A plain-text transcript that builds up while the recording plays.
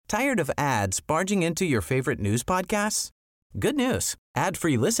Tired of ads barging into your favorite news podcasts? Good news.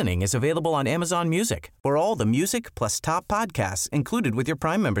 Ad-free listening is available on Amazon Music for all the music plus top podcasts included with your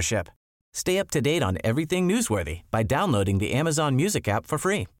Prime membership. Stay up to date on everything newsworthy by downloading the Amazon Music app for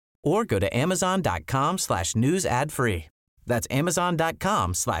free or go to amazon.com/news ad free. That's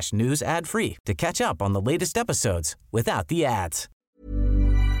amazon.com/news ad free to catch up on the latest episodes without the ads.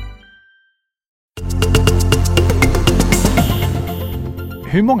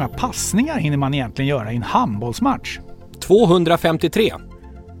 Hur många passningar hinner man egentligen göra i en handbollsmatch? 253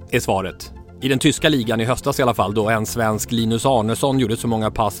 är svaret. I den tyska ligan i höstas i alla fall, då en svensk Linus Arnesson gjorde så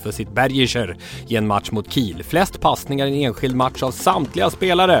många pass för sitt Bergischer i en match mot Kiel. Flest passningar i en enskild match av samtliga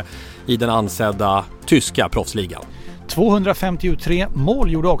spelare i den ansedda tyska proffsligan. 253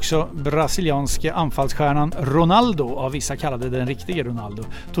 mål gjorde också brasilianske anfallsstjärnan Ronaldo, av vissa kallade den riktiga Ronaldo,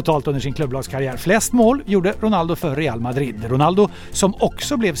 totalt under sin klubblagskarriär. Flest mål gjorde Ronaldo för Real Madrid. Ronaldo som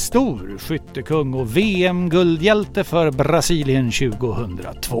också blev stor skyttekung och VM-guldhjälte för Brasilien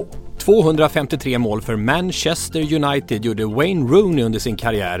 2002. 253 mål för Manchester United gjorde Wayne Rooney under sin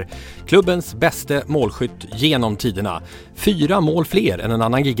karriär. Klubbens bästa målskytt genom tiderna. 4 mål fler än en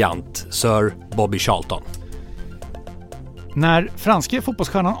annan gigant, Sir Bobby Charlton. När franske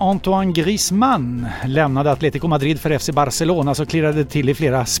fotbollsstjärnan Antoine Griezmann lämnade Atletico Madrid för FC Barcelona så klirrade det till i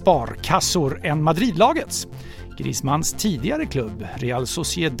flera sparkassor än Madridlagets. Griezmanns tidigare klubb, Real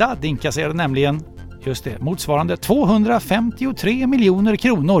Sociedad, inkasserade nämligen motsvarande 253 miljoner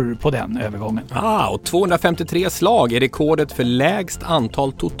kronor på den övergången. Och 253 slag är rekordet för lägst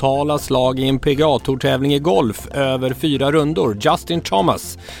antal totala slag i en PGA-tourtävling i golf över 4 rundor. Justin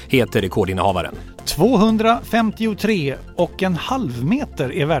Thomas heter rekordinnehavaren. 253,5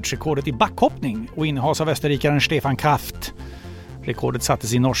 meter är världsrekordet i backhoppning och innehas av österrikaren Stefan Kraft. Rekordet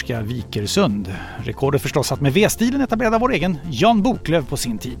sattes i norska Vikersund. Rekordet förstås satt med V-stilen etablerad av vår egen Jan Boklöv på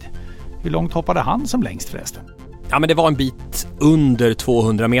sin tid. Hur långt hoppade han som längst förresten? Ja, men det var en bit under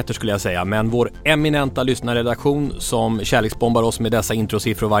 200 meter skulle jag säga. Men vår eminenta lyssnarredaktion som kärleksbombar oss med dessa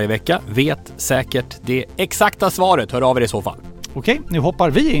introsiffror varje vecka vet säkert det exakta svaret. Hör av er i så fall. Okej, nu hoppar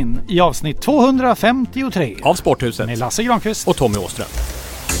vi in i avsnitt 253 av Sporthuset med Lasse Granqvist och Tommy Åström.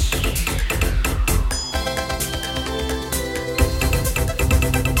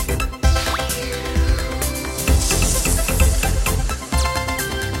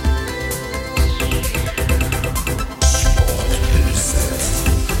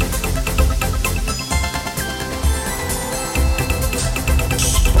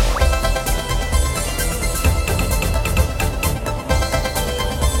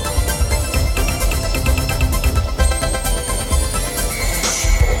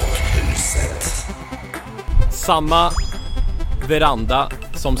 Samma veranda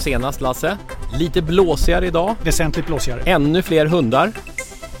som senast, Lasse. Lite blåsigare idag. Väsentligt blåsigare. Ännu fler hundar.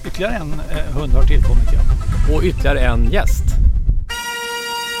 Ytterligare en hund har tillkommit, ja. Och ytterligare en gäst.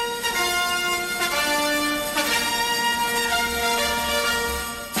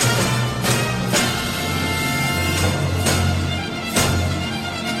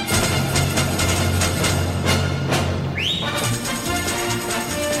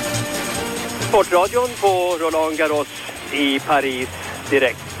 Sportradion på Roland Garros i Paris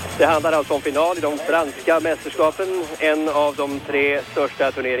direkt. Det handlar alltså om final i de franska mästerskapen, en av de 3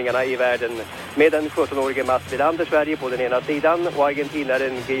 största turneringarna i världen, med den 17-årige Mats Wilander, Sverige, på den ena sidan och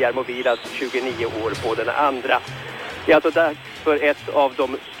argentinaren Guillermo Vilas, 29 år, på den andra. Det är alltså dags för ett av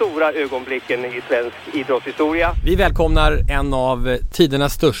de stora ögonblicken i svensk idrottshistoria. Vi välkomnar en av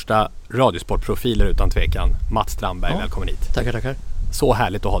tidernas största radiosportprofiler utan tvekan, Mats Strandberg. Ja. Välkommen hit. Tackar. Så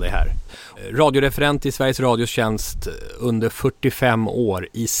härligt att ha dig här. Radioreferent i Sveriges Radios tjänst under 45 år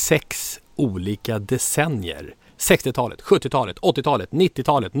i 6 olika decennier. 60-talet, 70-talet, 80-talet,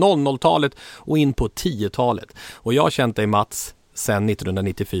 90-talet, 00-talet och in på 10-talet. Och jag har känt dig, Mats, sedan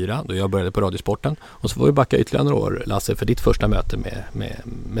 1994 då jag började på Radiosporten. Och så får vi backa ytterligare några år, Lasse, för ditt första möte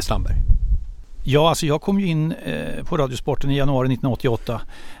med Strandberg. Ja, alltså jag kom ju in på Radiosporten i januari 1988.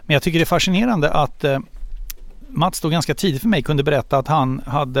 Men jag tycker det är fascinerande att Mats då ganska tidigt för mig kunde berätta att han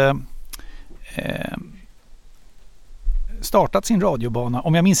hade startat sin radiobana,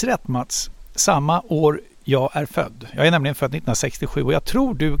 om jag minns rätt, Mats, samma år jag är född. Jag är nämligen född 1967 och jag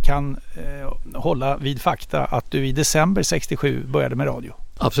tror du kan hålla vid fakta att du i december 67 började med radio.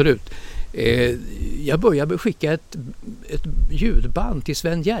 Absolut. Jag började skicka ett ljudband till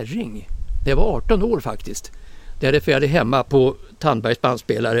Sven Jerring. Det var 18 år faktiskt. Därför jag hade hemma på Tandbergs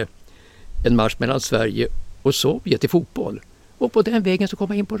bandspelare en match mellan Sverige och Sovjet i fotboll. Och på den vägen så kom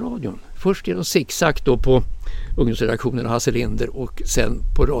jag in på radion. Först genom zigzag då på ungdomsredaktionen och Hasse Linder och sen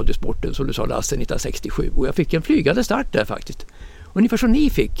på Radiosporten som du sa, Lasse, 1967. Och jag fick en flygande start där faktiskt. ungefär som ni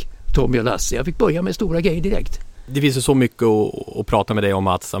fick, Tommy och Lasse. Jag fick börja med stora grejer direkt. Det finns ju så mycket att prata med dig om,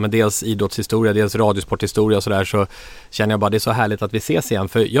 Mats. Men dels idrottshistoria, dels radiosporthistoria och sådär, så känner jag bara det är så härligt att vi ses igen.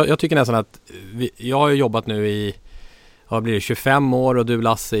 För jag tycker nästan att jag har ju jobbat nu i 25 år och du,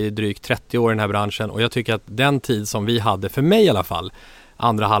 Lasse, i drygt 30 år i den här branschen. Och jag tycker att den tid som vi hade, för mig i alla fall,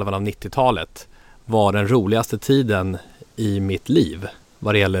 andra halvan av 90-talet var den roligaste tiden i mitt liv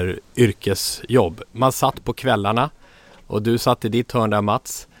vad det gäller yrkesjobb. Man satt på kvällarna och du satt i ditt hörn där,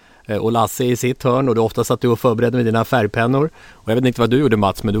 Mats, och Lasse i sitt hörn, och du ofta satt du och förberedde med dina färgpennor. Och jag vet inte vad du gjorde,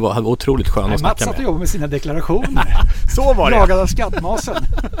 Mats, men du var otroligt skön att snacka med. Mats satt och jobbade med sina deklarationer. Så var det. Jagad av skattmasen.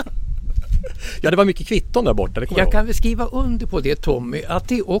 Ja, det var mycket kvitton där borta. Jag kan väl skriva under på det, Tommy, att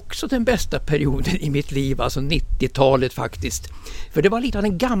det är också den bästa perioden i mitt liv, alltså 90-talet faktiskt. För det var lite av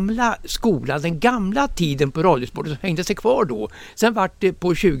den gamla skolan, den gamla tiden på radiosporten som hängde sig kvar då. Sen var det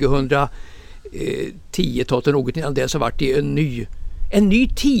på 2010-talet och något innan det, så var det en ny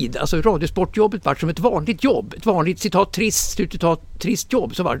tid. Alltså radiosportjobbet var som ett vanligt jobb. Ett vanligt citat trist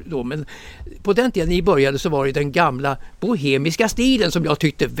jobb, så var det då. Men på den tiden ni började så var det den gamla bohemiska stilen som jag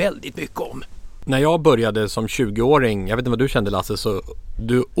tyckte väldigt mycket om. När jag började som 20-åring, jag vet inte vad du kände, Lasse, så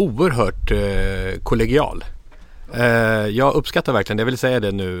du är oerhört kollegial. Jag uppskattar verkligen, jag vill säga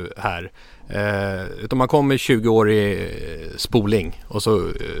det nu här. Om man kommer 20-årig spoling och så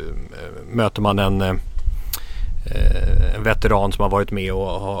möter man en veteran som har varit med och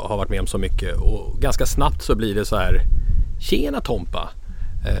har varit med om så mycket, och ganska snabbt så blir det så här: tjena Tompa,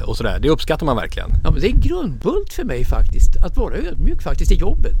 och sådär. Det uppskattar man verkligen. Ja, men det är en grundbult för mig faktiskt, att vara ödmjuk faktiskt i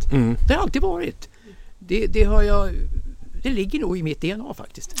jobbet. Det har alltid varit. Det ligger nog i mitt DNA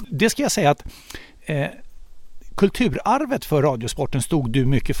faktiskt. Det ska jag säga att kulturarvet för radiosporten stod du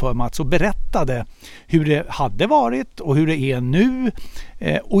mycket för, Mats, och berättade hur det hade varit och hur det är nu.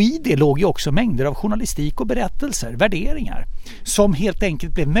 Och i det låg ju också mängder av journalistik och berättelser, värderingar, som helt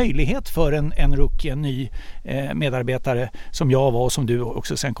enkelt blev möjlighet för en rookie, en ny medarbetare som jag var och som du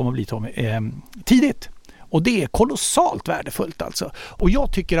också sen kommer att bli, Tommy, tidigt. Och det är kolossalt värdefullt alltså. Och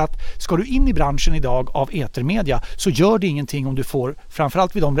jag tycker att ska du in i branschen idag av etermedia, så gör det ingenting om du får,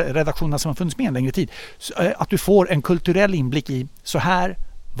 framförallt vid de redaktionerna som har funnits med en längre tid, att du får en kulturell inblick i så här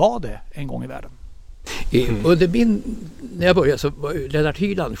var det en gång i världen. När jag började så var Lennart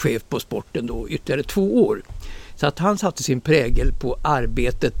Hyland chef på sporten då ytterligare 2 år. Så att han satte sin prägel på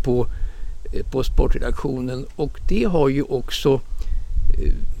arbetet på sportredaktionen, och det har ju också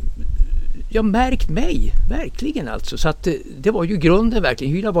jag märkt mig verkligen alltså, så att det var ju grunden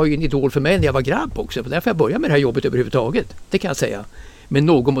verkligen. Hyland var ju en idol för mig när jag var grabb också, för därför jag började med det här jobbet överhuvudtaget, det kan jag säga, med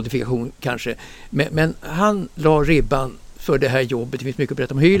någon modifikation kanske, men han la ribban för det här jobbet. Det finns mycket att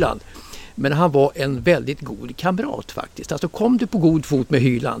berätta om Hyland, men han var en väldigt god kamrat faktiskt. Alltså kom du på god fot med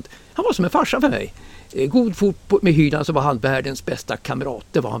Hyland, han var som en farsa för mig. God fot med Hyland, så var han världens bästa kamrat,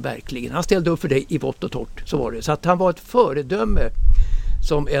 det var han verkligen. Han ställde upp för dig i vått och torrt, så var det. Så att han var ett föredöme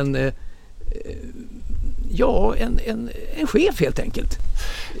som en chef helt enkelt.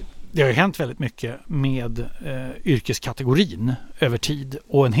 Det har ju hänt väldigt mycket med yrkeskategorin över tid,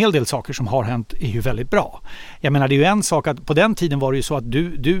 och en hel del saker som har hänt är ju väldigt bra. Jag menar, det är ju en sak att på den tiden var det ju så att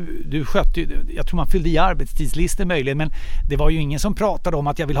du skötte, jag tror man fyllde i arbetstidslistor möjligen, men det var ju ingen som pratade om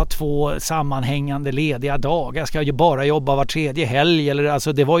att jag vill ha 2 sammanhängande lediga dagar, jag ska ju bara jobba var 3:e helg, eller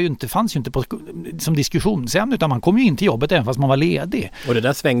alltså det var ju inte, fanns ju inte som diskussionsämne, utan man kom ju in till jobbet även fast man var ledig. Och det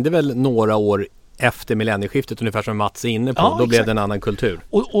där svängde väl några år efter millennieskiftet, ungefär som Mats är inne på. Ja, då blev det en annan kultur.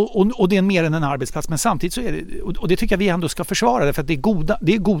 Och det är mer än en arbetsplats, men samtidigt så är det, och det tycker jag vi ändå ska försvara det, för att det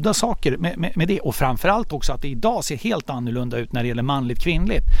är goda saker med det, och framförallt också att det idag ser helt annorlunda ut när det gäller manligt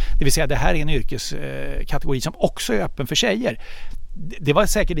kvinnligt. Det vill säga, det här är en yrkeskategori som också är öppen för tjejer. Det var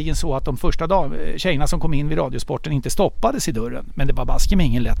säkerligen så att de första tjejerna som kom in vid radiosporten inte stoppades i dörren, men det var baske med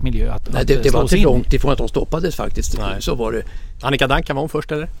ingen lätt miljö att nej, det var inte långt ifrån att de stoppades faktiskt. Nej. Så var det. Annika Dankan, var hon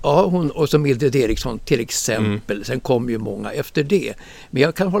först eller? Ja, hon, och så Mildred Eriksson till exempel. Sen kom ju många efter det. Men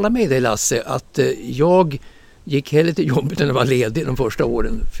jag kan hålla med dig, Lasse, att jag gick hellre till jobbet när jag var ledig de första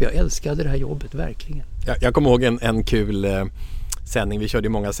åren, för jag älskade det här jobbet verkligen. Jag kommer ihåg en kul sändning. Vi körde ju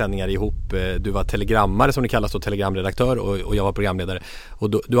många sändningar ihop. Du var telegrammare, som det kallas, och telegramredaktör, och jag var programledare. Och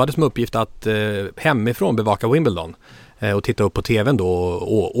du hade som uppgift att hemifrån bevaka Wimbledon och titta upp på tvn då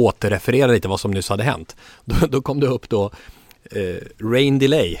och återreferera lite vad som nyss hade hänt. Då kom det upp då rain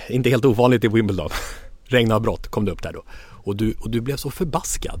delay, inte helt ovanligt i Wimbledon. Regnavbrott kom det upp där då. Och du blev så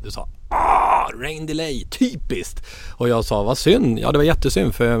förbaskad. Du sa, rain delay, typiskt. Och jag sa, vad synd. Ja, det var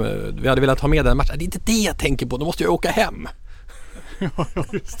jättesynd, för vi hade velat ha med den matchen. Det är inte det jag tänker på, då måste jag åka hem. Ja,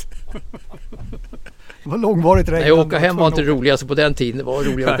 just det var långvarigt regn. Nej, åka hem var inte det roligaste på den tiden. Det var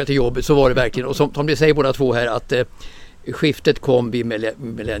roligt att åka till jobbet, så var det verkligen. Och som de säger båda två här, att skiftet kom vid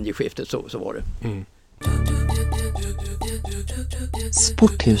millennieskiftet, så var det. Mm.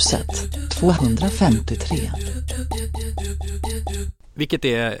 Sporthuset 253. Vilket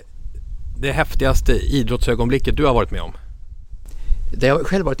är det häftigaste idrottsögonblicket du har varit med om? Det har jag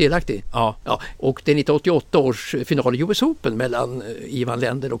själv varit delaktig. Ja. Och det är 1988 års final i US Open mellan Ivan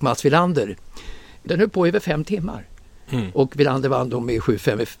Lendl och Mats Wilander. Den höll på över 5 timmar. Och Wilander vann då med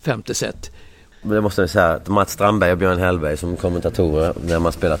 7-5 i femte set. Det måste jag säga att Mats Strandberg och Björn Hellberg som kommentatorer när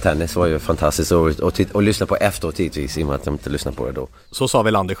man spelar tennis var ju fantastiskt roligt och lyssna på efteråt tidvis i och med att de inte lyssnar på det då. Så sa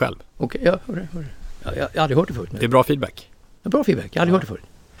Wilander själv. Okej, jag hörde. Jag har aldrig hört det förut. Det är bra feedback. Bra feedback, jag har aldrig hört det förut.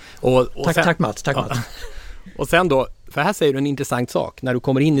 Och tack Mats. Och sen då, för här säger du en intressant sak när du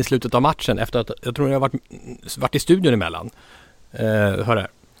kommer in i slutet av matchen efter att jag tror jag har varit i studion emellan. Hör här.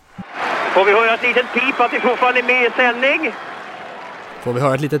 Får vi höra ett litet pip att vi fortfarande är med i sändning? Får vi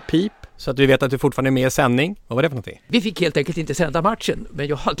höra ett litet pip så att vi vet att du fortfarande är med i sändning? Vad var det för någonting? Vi fick helt enkelt inte sända matchen, men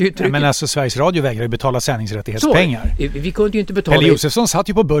jag hade ju trycket. Men alltså Sveriges Radio vägrar ju betala sändningsrättighetspengar. Vi kunde ju inte betala. Pelle Josefsson satt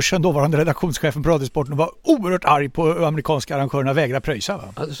ju på börsen, dåvarande redaktionschefen på Radiosporten, och var oerhört arg på amerikanska arrangörerna vägra pröjsa. Va?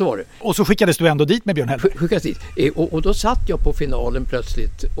 Alltså, så var det. Och så skickades du ändå dit med Björn Hellberg. Skickades dit. Och då satt jag på finalen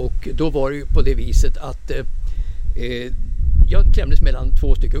plötsligt, och då var det ju på det viset att jag klämdes mellan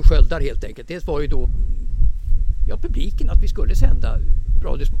 2 stycken sköldar helt enkelt. Det var ju då publiken, att vi skulle sända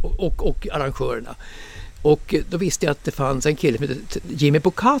radio och arrangörerna. Och då visste jag att det fanns en kille som hette Jimmy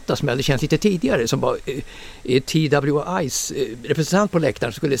Bocata som jag hade känt lite tidigare, som var TWI's representant på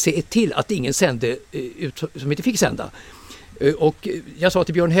läktaren, som skulle se till att ingen sände ut som inte fick sända. Och jag sa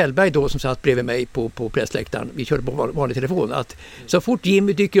till Björn Hellberg då, som satt bredvid mig på pressläktaren, vi körde på vanlig telefon, att så fort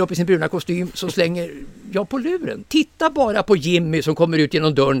Jimmy dyker upp i sin bruna kostym så slänger jag på luren. Titta bara på Jimmy som kommer ut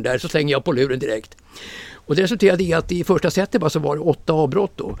genom dörren där, så slänger jag på luren direkt. Och det resulterade i att i första setet så var det 8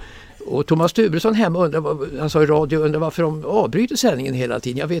 avbrott då. Och Thomas Turesson hemma han sa i radio, varför de avbryter sändningen hela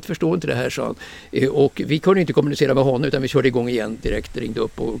tiden. Förstår inte det här, sa han. Och vi kunde inte kommunicera med honom, utan vi körde igång igen direkt, ringde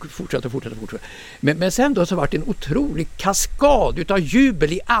upp och fortsatte. Men sen då så var det en otrolig kaskad utav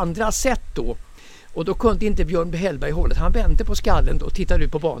jubel i andra set då. Och då kunde inte Björn Hellberg hålla. Han vände på skallen då och tittade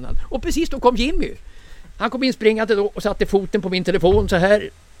ut på banan. Och precis då kom Jimmy. Han kom inspringande då och satte foten på min telefon så här.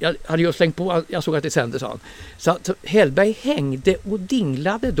 Jag hade just slängt på, jag såg att det sändes, sa han. Så Hellberg hängde och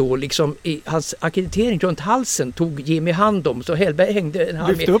dinglade då liksom i hans akkreditering runt halsen, tog Jimmy hand om. Så Hellberg hängde en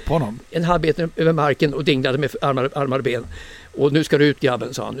halv meter över marken och dinglade med armar och ben. Och nu ska du ut,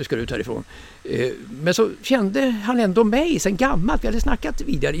 grabben, sa han, nu ska du ut härifrån. Men så kände han ändå mig sen gammalt. Vi hade snackat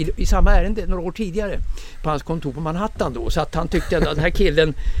vidare i samma ärende några år tidigare på hans kontor på Manhattan då. Så att han tyckte att den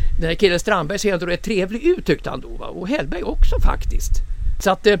här killen Strandberg ser ändå rätt trevlig ut, tyckte han då. Va? Och Hellberg också faktiskt.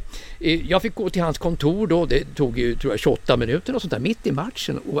 Så att jag fick gå till hans kontor då, det tog ju tror jag 28 minuter och sånt där mitt i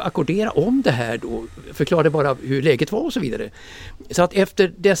matchen, och akkordera om det här då, förklarade bara hur läget var och så vidare. Så att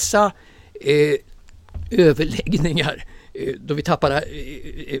efter dessa överläggningar, då vi tappade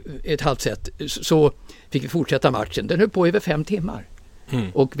ett halvt set, så fick vi fortsätta matchen. Den höll på över 5 timmar.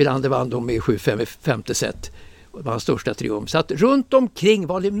 Och Wilander vann då med 7-5 i femte set. Det var hans största triumf. Så att runt omkring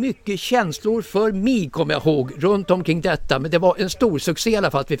var det mycket känslor för mig, kommer jag ihåg, runt omkring detta. Men det var en stor succé i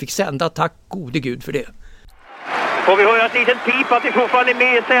alla fall att vi fick sända. Tack gode Gud för det. Får vi höra ett litet pip att vi fortfarande är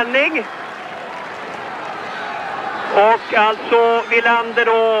med i sändning? Och alltså Wilander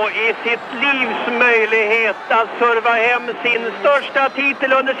då i sitt livs möjlighet att serva hem sin största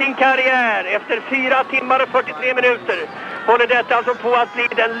titel under sin karriär. Efter 4 timmar och 43 minuter håller detta alltså på att bli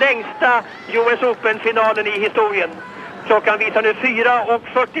den längsta US Open-finalen i historien. Klockan visar nu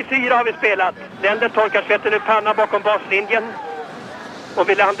 4:44 har vi spelat. Lendl torkar svetten ur pannan bakom baslinjen. Och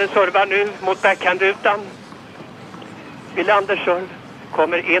Wilander servar nu mot backhandutan. Wilander serv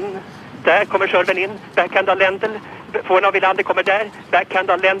kommer in. Där kommer serven in. Backhand av Lendl. Från av Wilander kommer där. Backhand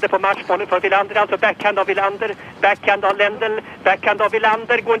av Lendl på matchbollen för Wilander. Alltså backhand av Wilander. Backhand av Lendl. Backhand av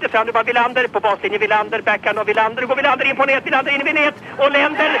Wilander. Går inte fram, det var Wilander. På baslinjen Wilander. Backhand av Wilander. Går Wilander in på nät. Wilander in vid nät. Och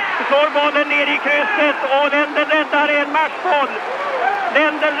Lendl slår bollen ner i krysset. Och Lendl räddar en matchboll.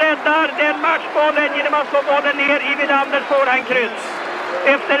 Lendl räddar den matchbollen genom att slå bollen ner i Wilanders forehand-kryss.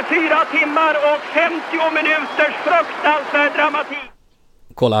 Efter 4 timmar och 50 minuters fruktansvärd dramatik.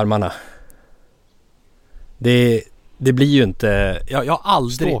 Kolla armarna. Det blir ju inte... Jag har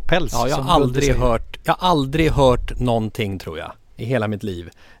aldrig hört någonting, tror jag, i hela mitt liv.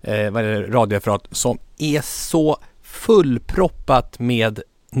 Vad är det, radioreferat som är så fullproppat med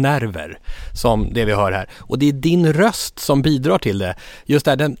nerver som det vi hör här. Och det är din röst som bidrar till det. Just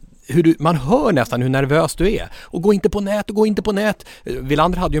där, man hör nästan hur nervös du är. Och gå inte på nät.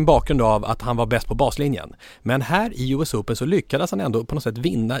 Wilander hade ju en bakgrund av att han var bäst på baslinjen. Men här i US Open så lyckades han ändå på något sätt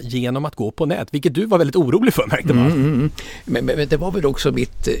vinna genom att gå på nät. Vilket du var väldigt orolig för, märkte man. Men det var väl också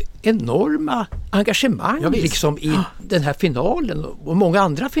mitt enorma engagemang liksom i den här finalen och många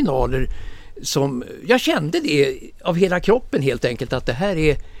andra finaler som jag kände det av hela kroppen helt enkelt, att det här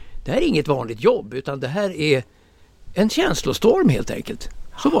är inget vanligt jobb, utan det här är en känslostorm helt enkelt.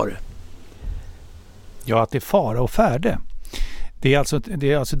 Så var det. Ja, att det är fara och färde. Det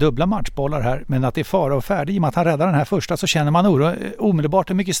är alltså dubbla matchbollar här, men att det är fara och färde. I och med att han räddar den här första så känner man omedelbart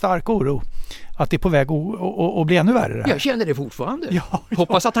en mycket stark oro. Att det är på väg att bli ännu värre. Jag känner det fortfarande. Ja.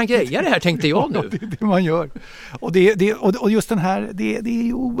 Hoppas att han grejar det här, tänkte jag nu. Ja, det är det man gör. Och just den här, det är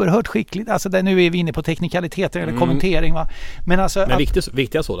ju oerhört skickligt. Alltså nu är vi inne på teknikaliteter eller kommentering. Va? Men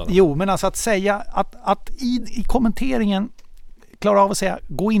viktiga sådana. Jo, men alltså att säga att i kommenteringen klara av att säga,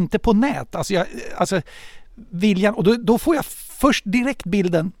 gå inte på nät. Alltså viljan, och då får jag först direkt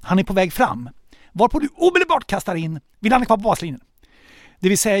bilden, han är på väg fram. Varpå du omedelbart kastar in, vill han är kvar på baslinjen. Det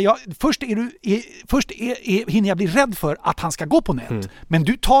vill säga, först hinner jag bli rädd för att han ska gå på nät. Men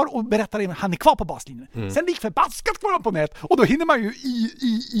du tar och berättar att han är kvar på baslinjen. Sen lik förbaskat kvar han på nät. Och då hinner man ju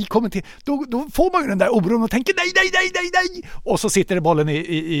i kommentar. Då får man ju den där oron och tänker nej. Och så sitter det bollen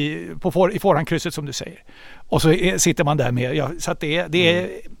i förhandkrysset som du säger. Och så sitter man där med. Så att det är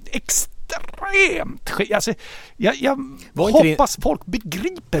extremt. Alltså, jag hoppas folk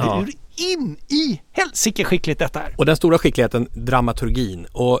begriper hur in i helsike skickligt detta är. Och den stora skickligheten, dramaturgin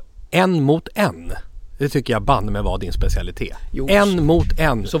och en mot en. Det tycker jag banne med var din specialitet. En mot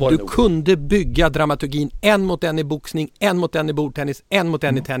en. Du kunde bygga dramaturgin en mot en i boxning, en mot en i bordtennis, en mot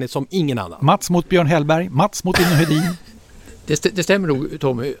en i tennis som ingen annan. Mats mot Björn Hellberg, Mats mot Inno Hedin. Det stämmer nog,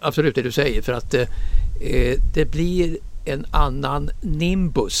 Tommy, absolut det du säger, för att det blir en annan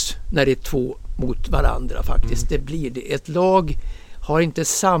nimbus när det är två mot varandra faktiskt. Det blir det. Ett lag har inte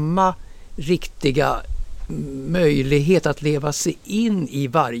samma riktiga möjlighet att leva sig in i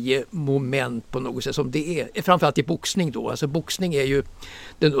varje moment på något sätt som det är. Framförallt i boxning då. Alltså boxning är ju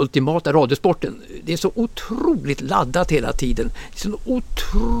den ultimata radiosporten. Det är så otroligt laddat hela tiden. Det är så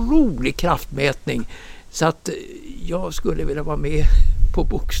otrolig kraftmätning. Så att jag skulle vilja vara med på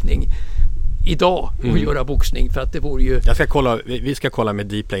boxning idag och göra boxning, för att det vore ju... Vi ska kolla med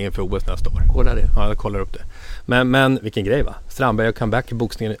Dplay för OS nästa år. Kolla det. Ja, jag kollar upp det. Men vilken grej, va? Strandberg och comeback i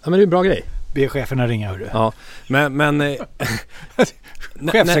boxningen. Ja, men det är en bra grej. Be cheferna ringa, hörru. Ja, men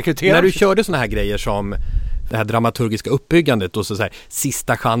chefsekreterare. När du körde såna här grejer som det här dramaturgiska uppbyggandet och så här,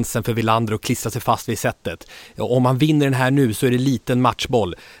 sista chansen för Wilander att klistra sig fast vid sättet. Om man vinner den här nu så är det liten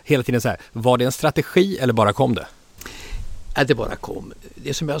matchboll. Hela tiden så här, var det en strategi eller bara kom det? Det bara kom.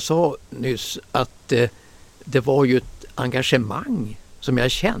 Det som jag sa nyss, att det var ju ett engagemang som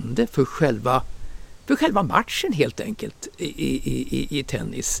jag kände för själva matchen helt enkelt i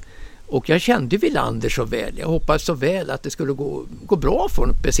tennis. Och jag kände Wilander så väl. Jag hoppades så väl att det skulle gå bra för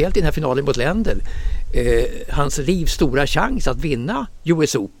honom, speciellt i den här finalen mot Länder. Hans livs stora chans att vinna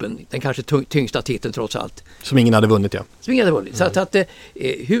US Open, den kanske tyngsta titeln trots allt. Som ingen hade vunnit, ja. Som ingen hade vunnit. Så att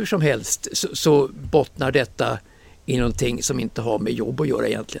hur som helst så bottnar detta i någonting som inte har med jobb att göra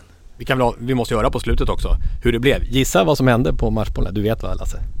egentligen. Vi måste göra på slutet också hur det blev. Gissa vad som hände på matchbollen. Du vet vad,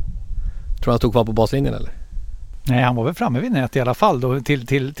 Lasse? Tror han stod kvar på baslinjen eller? Nej, han var väl framme vid nät i alla fall då,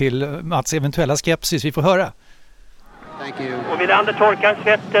 till Mats eventuella skepsis. Vi får höra. Och Wilander torkar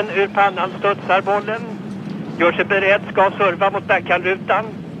svetten ur pannan, studsar bollen. Gör sig beredd, ska serva mot backhandrutan.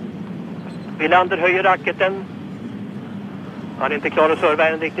 Wilander höjer racketen. Han är inte klar att serva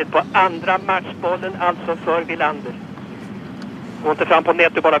än riktigt på andra matchbollen, alltså för Wilander. Går inte fram på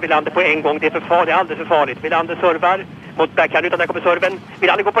nät och bara Wilander på en gång. Det är för farligt, alldeles för farligt. Wilander servar mot backhand, utan där kommer serven.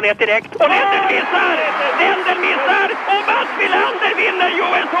 Wilander går på nät direkt. Och Lendl missar! Lendl missar! Och Mats Wilander vinner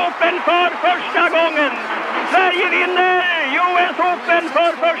US Open för första gången! Sverige vinner US Open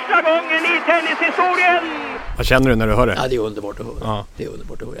för första gången i tennishistorien! Vad känner du när du hör det? Ja, det är underbart att höra. Ja. Det är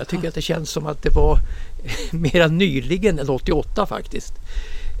underbart att höra. Jag tycker att det känns som att det var mera nyligen än 88 faktiskt.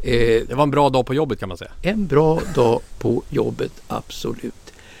 Det var en bra dag på jobbet, kan man säga. En bra dag på jobbet,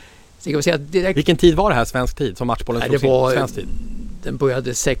 absolut. Så kan man säga direkt... Vilken tid var det här, svensk tid, som matchbollen slogs in? Svensk tid? Den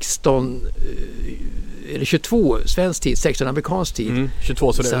började 16 eller 22 svensk tid, 16 amerikansk tid.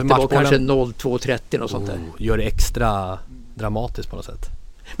 22, så det var kanske 02.30 och sånt där. Gör det extra dramatiskt på något sätt.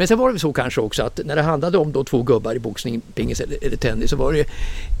 Men sen var det så kanske också att när det handlade om då två gubbar i boxning, pingis eller tennis, så var det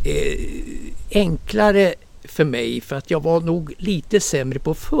enklare för mig, för att jag var nog lite sämre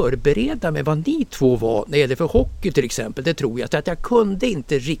på att förbereda mig vad ni två var när det gäller för hockey till exempel. Det tror jag, att jag kunde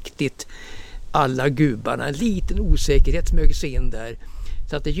inte riktigt alla gubbarna. En liten osäkerhet smög sig in där.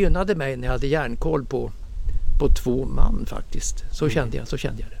 Så att det gynnade mig när jag hade järnkoll på 2 man faktiskt. Så kände jag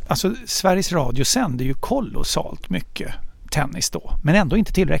det. Alltså Sveriges Radio sänder ju kolossalt mycket tennis då, men ändå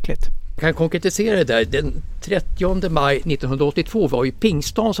inte tillräckligt. Jag kan konkretisera det där. Den 30 maj 1982 var ju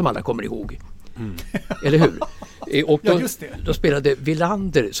pingstdagen som alla kommer ihåg. Eller hur? Och då spelade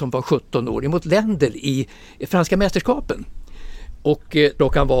Wilander som var 17 år mot Lendl i franska mästerskapen. Och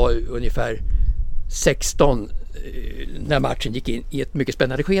klockan var ungefär 16 när matchen gick in i ett mycket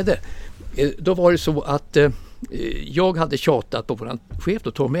spännande skede. Då var det så att jag hade tjatat på vår chef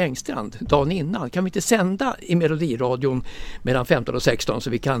då, Tommy Engstrand dagen innan. Kan vi inte sända i Melodiradion mellan 15 och 16 så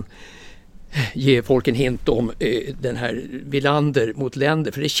vi kan ge folk en hint om den här Wilander mot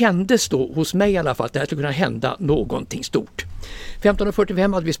Lendl. För det kändes då hos mig i alla fall att det här skulle kunna hända någonting stort.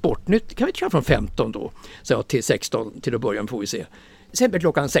 15.45 hade vi Sportnytt. Kan vi inte köra från 15 då? Så till 16 till att börja får vi se. Sen blev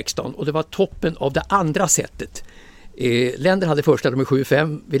klockan 16 och det var toppen av det andra sättet. Lendl hade första nummer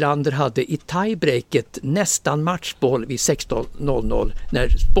 7-5. Wilander hade i tiebreaket nästan matchboll vid 16.00 när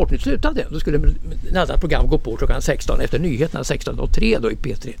Sportnytt slutade. Då skulle nästa program gå på klockan 16 efter nyheterna 16.03 då i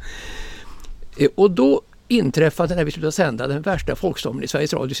P3. Och då inträffade när vi slutade sända den värsta folkstormen i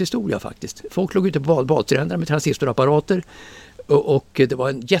Sveriges Radios historia faktiskt. Folk låg ute på badstränderna med transistorapparater och det var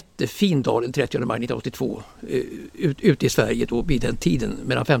en jättefin dag den 30 maj 1982 ute i Sverige då vid den tiden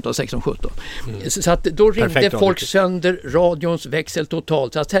mellan 15, 16, 17. Så att då ringde folk sönder radions växel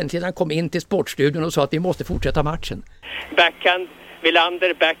totalt så att sändaren kom in till sportstudion och sa att vi måste fortsätta matchen. Backhand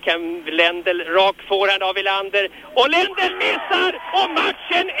Wilander, backhand Lendl, rak forehand av Wilander och Lendl missar och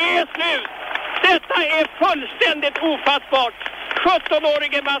matchen är slut. Detta är fullständigt ofattbart.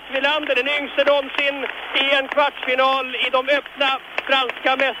 17-årige Mats Wilander, den yngste någonsin i en kvartsfinal i de öppna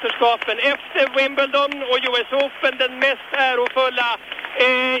franska mästerskapen. Efter Wimbledon och US Open, den mest ärofulla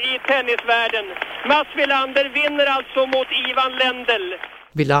i tennisvärlden. Mats Wilander vinner alltså mot Ivan Lendl.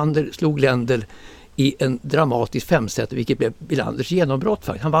 Wilander slog Lendl i en dramatisk 5-set, vilket blev Wilanders genombrott.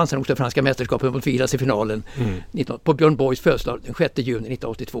 Han vann sen också franska mästerskapen mot Vilas i finalen på Björn Borgs födelsedag den 6 juni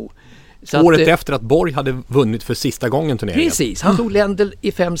 1982. Så året efter att Borg hade vunnit för sista gången turneringen. Precis, han tog Lendl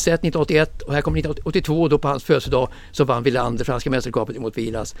i 5-set 1981 och här kom 1982 då på hans födelsedag så vann Wilander franska mästerskapet mot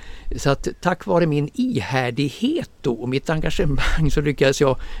Vilas. Så att tack vare min ihärdighet då och mitt engagemang så lyckades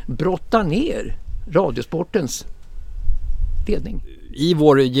jag brotta ner Radiosportens ledning. I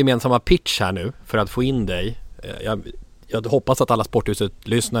vår gemensamma pitch här nu för att få in dig, jag hoppas att alla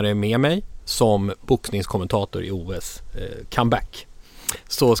Sporthuset-lyssnare är med mig som boxningskommentator i OS comeback.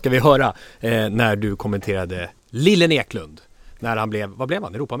 Så ska vi höra när du kommenterade Lillen Eklund när han blev, vad blev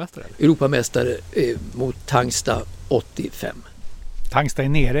han? Europamästare? Europamästare mot Tangsta 85. Tangsta är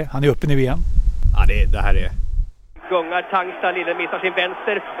nere, han är uppe nu igen. Ja, det här är... Gungar Tangsta, Lillen missar sin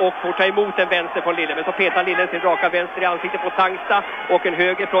vänster och får ta emot en vänster från Lillen. Men så petar Lillen sin raka vänster i ansiktet på Tangsta och en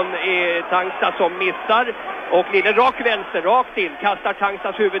höger från Tangsta som missar. Och Lillen rak vänster, rakt in, kastar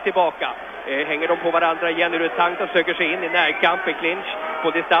Tangstas huvud tillbaka. Hänger de på varandra igen, nu Tangsta söker sig in i närkamp i clinch på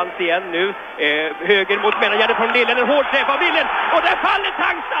distans igen nu. Höger mot mellangärdet från Lillen, en hård träff av Lillen och där faller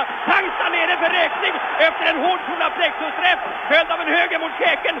Tangsta! Tangsta nere för räkning efter en hård solarplexusträff följd av en höger mot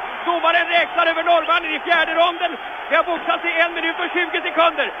käken. Domaren räknar över norrmannen i fjärde ronden. Vi har boxat i 1 minut och 20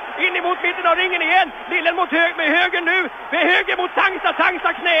 sekunder. In emot mitten av ringen igen. Lillen mot med höger nu. Med höger mot Tangsta. Tangsta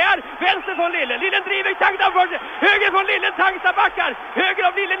knäar. Vänster från Lillen. Lillen driver Tangsta för sig. Höger från Lillen. Tangsta backar. Höger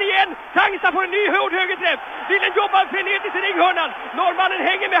av Lillen igen. Tangsta får en ny hård högerträff. Lillen jobbar frenetiskt i ringhörnan. Norrmannen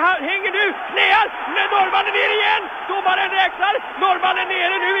hänger nu. Knäar. Men norrmannen ner igen. Domaren räknar. Norrmannen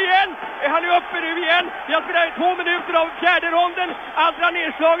nere nu igen. Han är uppe nu igen. Vi har spelat 2 minuter av fjärde ronden. Andra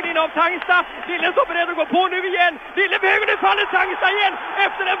nedslagningen av Tangsta. Lillen står beredd att gå på nu igen. Lillen behöver nu faller Tangsta igen.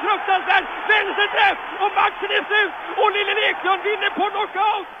 Efter en fruktansvärd vänsterträff. Och matchen är slut. Och Lillen Eklund vinner på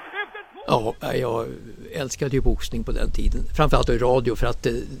knockout. Ja, jag älskade ju boxning på den tiden. Framförallt i radio för att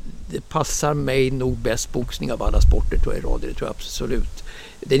det passar mig nog bäst boxning av alla sporter tror jag i radio. Det tror jag absolut.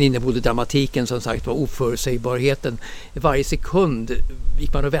 Den inneborde dramatiken som sagt var oförutsägbarheten. Varje sekund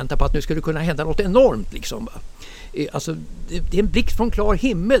gick man och väntade på att nu skulle kunna hända något enormt liksom. Alltså, det är en blixt från klar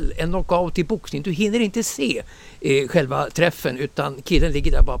himmel, en knockout i boxning. Du hinner inte se själva träffen utan killen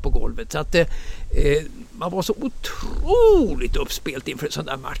ligger där bara på golvet. Så att man var så otroligt uppspelt inför en sån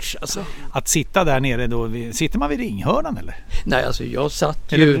där match. Alltså. Att sitta där nere då, sitter man vid ringhörnan eller? Nej, alltså jag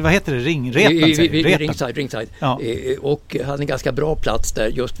satt eller, vad heter det? Ringside. Ringside. Ja. Och hade en ganska bra plats där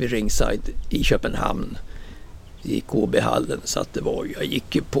just vid ringside i Köpenhamn. i KB-hallen, så att det var, jag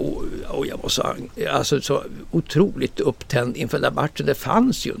gick ju på och jag var så otroligt upptänd inför den matchen. Det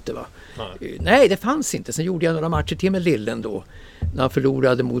fanns ju inte, va? Nej, det fanns inte. Sen gjorde jag några matcher till med Lillen då, när han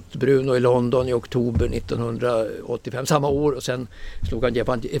förlorade mot Bruno i London i oktober 1985, samma år, och sen slog han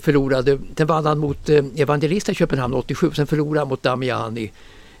den vann han mot Evangelista i Köpenhamn 87, sen förlorade han mot Damiani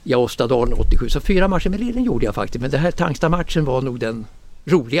i Åstadalen 87. Så 4 matcher med Lillen gjorde jag faktiskt, men det här Tangsta-matchen var nog den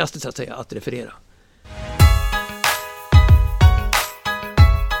roligaste, så att säga, att referera.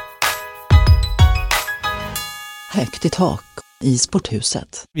 Högt i tak i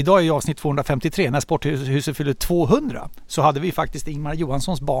Sporthuset. Idag är ju avsnitt 253, när Sporthuset fyller 200, så hade vi faktiskt Ingmar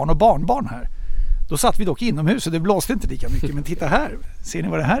Johanssons barn och barnbarn här. Då satt vi dock inomhus och det blåste inte lika mycket, men titta här, ser ni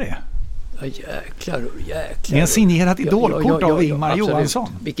vad det här är? Ja, jäklar. Det är en signerad idolkort av Ingmar Johansson.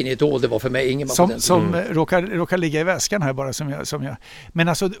 Vilken idol det var för mig, Ingemar. Som råkar ligga i väskan här bara, som jag. Men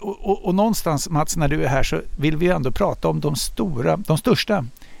alltså, och någonstans, Mats, när du är här så vill vi ändå prata om de största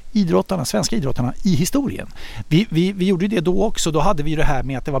svenska idrottarna i historien. Vi gjorde det då också. Då hade vi det här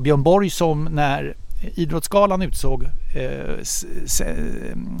med att det var Björn Borg som, när Idrottsgalan utsåg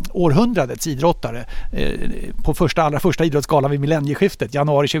århundradets idrottare på allra första Idrottsgalan vid millennieskiftet,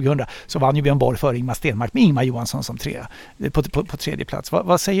 januari 2000, så vann ju Björn Borg för Ingmar Stenmark med Ingmar Johansson som på tredje plats.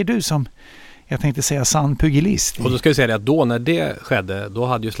 Vad säger du som, jag tänkte säga, sann pugilist? Och då ska vi säga det att då när det skedde, då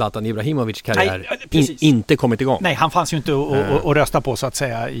hade ju Zlatan Ibrahimovic karriär inte kommit igång. Nej, han fanns ju inte att rösta på, så att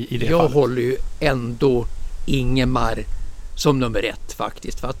säga, i det fallet. Jag håller ju ändå Ingemar som nummer 1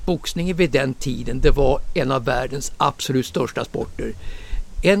 faktiskt. För att boxningen vid den tiden, det var en av världens absolut största sporter.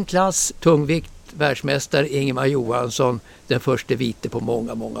 En klass, tungvikt, världsmästare Ingemar Johansson, den första vite på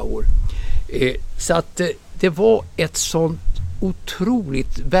många, många år. Så att det var ett sånt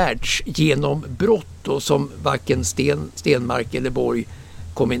otroligt världsgenombrott då, som varken Stenmark eller Borg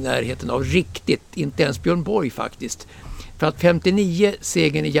kom i närheten av riktigt, inte ens Björn Borg faktiskt. För att 59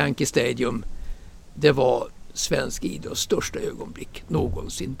 segern i Yankee Stadium, det var svensk idrotts största ögonblick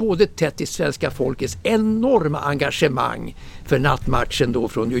någonsin. Både tätt till svenska folkets enorma engagemang för nattmatchen då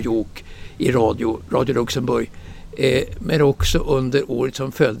från New York i Radio Luxemburg, men också under året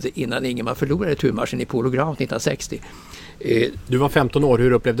som följde innan Ingemar förlorade turmatchen i Polo Ground 1960. Du var 15 år,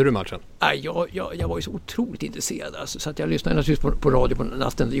 hur upplevde du matchen? Jag var ju så otroligt intresserad, alltså, så att jag lyssnade naturligtvis på radio på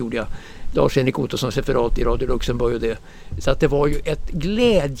natten, det gjorde jag. Lars-Henrik Ottossons referat i Radio Luxemburg och det. Så att det var ju ett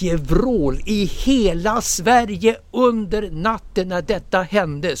glädjevrål i hela Sverige under natten när detta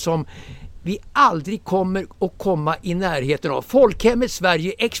hände, som vi aldrig kommer att komma i närheten av. Folkhemmet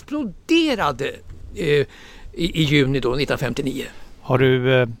Sverige exploderade i juni då, 1959.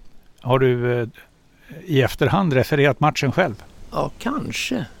 Har du i efterhand refererat matchen själv? Ja,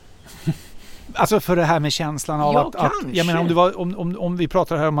 kanske. Alltså för det här med känslan av att jag menar, om vi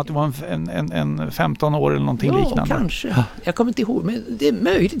pratar här om att du var en 15 år eller någonting liknande. Ja, kanske. Jag kommer inte ihåg, men det är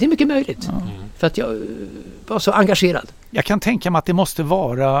möjligt, det är mycket möjligt. Ja. För att jag var så engagerad. Jag kan tänka mig att det måste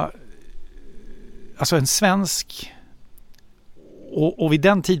vara, alltså, en svensk, och vid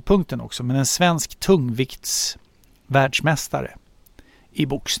den tidpunkten också, men en svensk tungvikts världsmästare i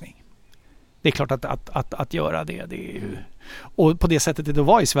boxning. Det är klart att göra det är ju, och på det sättet det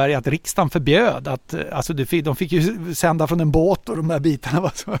var i Sverige, att riksdagen förbjöd att, alltså de fick ju sända från en båt, och de där bitarna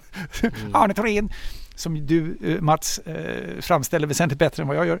var så Arne Thorén, som du, Mats, framställer väsentligt bättre än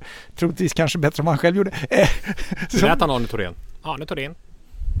vad jag gör, troligtvis kanske bättre än vad han själv gjorde. Hur lät han Arne Thorén?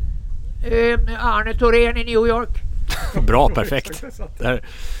 Arne Thorén i New York. Bra, perfekt.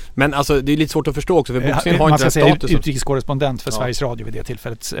 Men alltså, det är lite svårt att förstå också, för boxningen har inte den statusen. Utrikeskorrespondent för Sveriges Radio vid det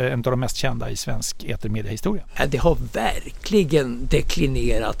tillfället, en av de mest kända i svensk etermediahistoria. Det har verkligen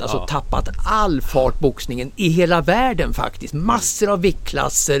deklinerat, alltså tappat all fart, boxningen i hela världen faktiskt. Massor av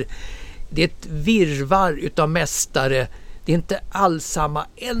viktklasser. Det är ett virrvarr utav mästare. Det är inte alls samma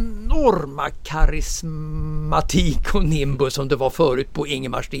enorma karismatik och nimbus som det var förut på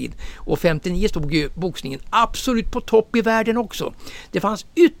Ingemars tid. Och 59 stod ju boxningen absolut på topp i världen också. Det fanns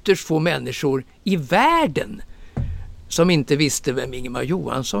ytterst få människor i världen som inte visste vem Ingemar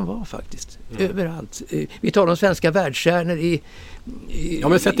Johansson var faktiskt. Överallt. Vi tar de svenska världsstjärnor i ja,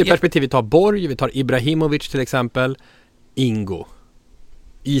 men sett i perspektiv, vi tar Borg, vi tar Ibrahimovic till exempel, Ingo.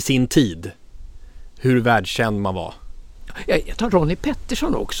 I sin tid. Hur världskänd man var. Jag tar Ronnie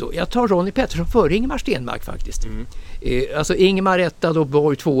Pettersson också. Jag tar Ronnie Pettersson före Ingemar Stenmark faktiskt. Alltså Ingemar 1 och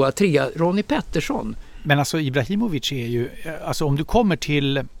Borg 2, 3, Ronnie Pettersson. Men alltså Ibrahimovic är ju, alltså om du kommer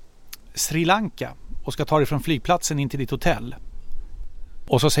till Sri Lanka och ska ta dig från flygplatsen in till ditt hotell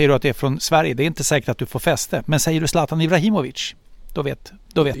och så säger du att det är från Sverige, det är inte säkert att du får fäste. Men säger du Zlatan Ibrahimovic, då vet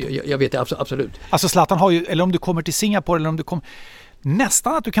du. Jag vet det absolut. Alltså Zlatan har ju, eller om du kommer till Singapore, eller om du kommer,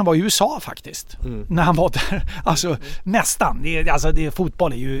 nästan att du kan vara i USA faktiskt. När han var där. Alltså nästan.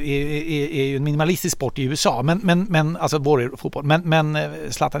 Fotboll är ju en minimalistisk sport i USA. Men alltså vår fotboll. Men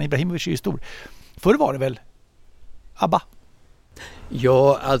Zlatan Ibrahimovic är ju stor. Förr var det väl ABBA?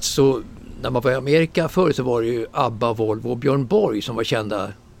 Ja, alltså när man var i Amerika förr så var det ju ABBA, Volvo och Björn Borg som var kända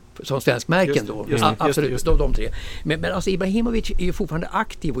som svenskmärken då. Absolut, de tre. Men alltså Ibrahimovic är ju fortfarande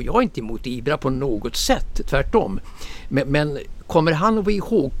aktiv och jag är inte emot Ibra på något sätt, tvärtom. Men kommer han att vara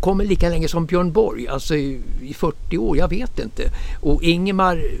ihågkommen lika länge som Björn Borg? Alltså i 40 år, jag vet inte. Och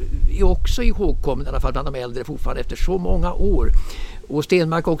Ingemar är också ihågkommen, i alla fall bland de äldre fortfarande efter så många år. Och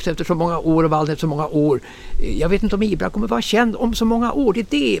Stenmark också efter så många år och Wallner efter så många år. Jag vet inte om Ibra kommer vara känd om så många år.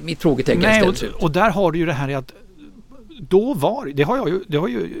 Det är mitt frågetecken. Nej, och där har du ju det här att då det har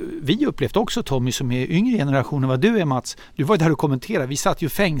ju vi upplevt också, Tommy, som är yngre generationen vad du är, Mats. Du var ju där och kommenterade. Vi satt ju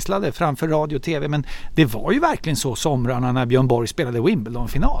fängslade framför radio och tv, men det var ju verkligen så somrarna när Björn Borg spelade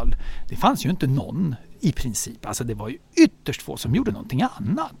Wimbledon-final. Det fanns ju inte någon i princip. Alltså det var ju ytterst få som gjorde någonting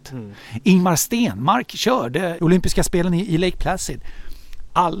annat. Ingmar Stenmark körde olympiska spelen i Lake Placid.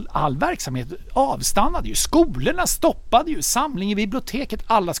 All verksamhet avstannade ju. Skolorna stoppade ju. Samling i biblioteket.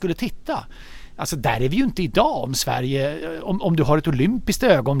 Alla skulle titta. Alltså där är vi ju inte idag. Om Sverige, om du har ett olympiskt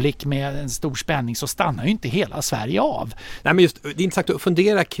ögonblick med en stor spänning så stannar ju inte hela Sverige av. Nej, men just, det är intressant att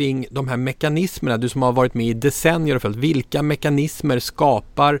fundera kring de här mekanismerna. Du som har varit med i decennier och följt. Vilka mekanismer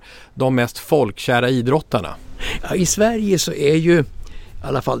skapar de mest folkkära idrottarna? Ja, i Sverige så är ju i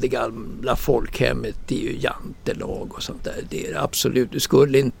alla fall det gamla folkhemmet, det är ju jantelag och sånt där. Det är absolut, du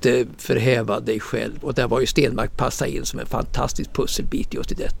skulle inte förhäva dig själv. Och där var ju Stenmark passa in som en fantastisk pusselbit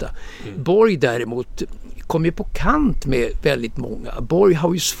just i detta. Borg däremot kom ju på kant med väldigt många. Borg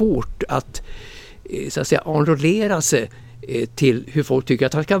har ju svårt att så att säga enrollera sig till hur folk tycker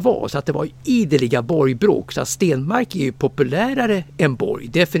att han ska vara. Så att det var ideliga Borgbråk. Så att Stenmark är ju populärare än Borg.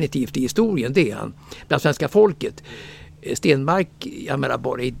 Definitivt i historien, det är han. Bland svenska folket. Stenmark, jag menar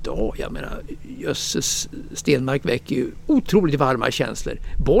bara idag, jösses, Stenmark väcker ju otroligt varma känslor.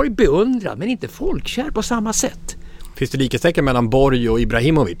 Borg beundrar men inte folkkär på samma sätt. Finns det likhetstecken mellan Borg och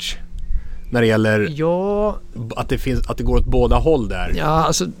Ibrahimovic? När det gäller att det går åt båda håll där. Ja,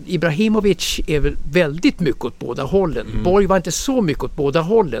 alltså Ibrahimovic är väl väldigt mycket åt båda hållen. Borg var inte så mycket åt båda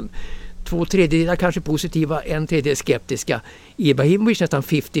hållen. 2/3 kanske positiva, 1/3 skeptiska. Ibrahimovic nästan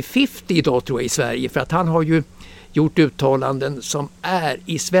 50-50 idag tror jag i Sverige, för att han har ju gjort uttalanden som är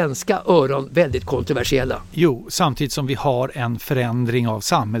i svenska öron väldigt kontroversiella. Jo, samtidigt som vi har en förändring av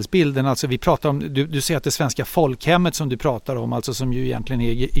samhällsbilden. Alltså vi pratar om, du säger att det svenska folkhemmet som du pratar om, alltså som ju egentligen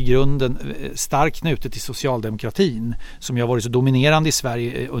är i grunden starkt knutet till socialdemokratin, som ju har varit så dominerande i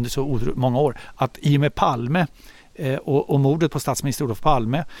Sverige under så många år, att i och med Palme och mordet på statsminister Olof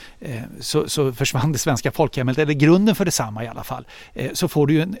Palme så försvann det svenska folkhemmet, eller grunden för detsamma i alla fall. Så får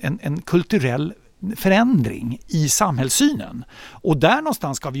du ju en kulturell förändring i samhällssynen. Och där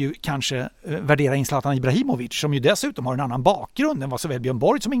någonstans ska vi ju kanske värdera in Zlatan Ibrahimovic, som ju dessutom har en annan bakgrund än vad såväl Björn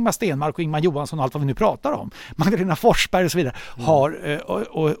Borg som Ingmar Stenmark och Ingmar Johansson och allt vad vi nu pratar om, Magdalena Forsberg och så vidare har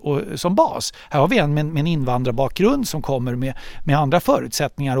och som bas. Här har vi en med en invandrarbakgrund som kommer med andra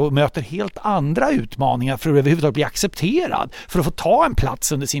förutsättningar och möter helt andra utmaningar för att överhuvudtaget bli accepterad, för att få ta en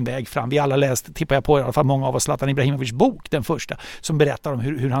plats under sin väg fram. Vi alla läst, tippar jag på i alla fall många av oss, Zlatan Ibrahimovic bok, den första, som berättar om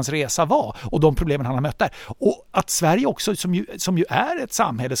hur hans resa var och de problem han har mött där. Och att Sverige också, som ju är ett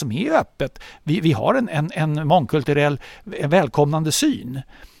samhälle som är öppet, vi har en mångkulturell välkomnande syn,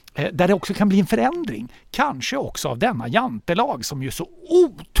 där det också kan bli en förändring. Kanske också av denna jantelag som ju så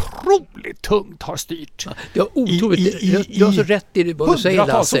otroligt tungt har styrt. Ja, otroligt. Du har så rätt i vad du säger,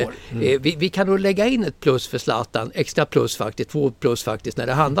 Lasse. Vi kan nog lägga in ett plus för Zlatan, extra plus faktiskt, 2 plus faktiskt, när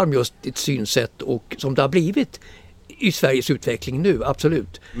det handlar om just ett synsätt och som det har blivit i Sveriges utveckling nu,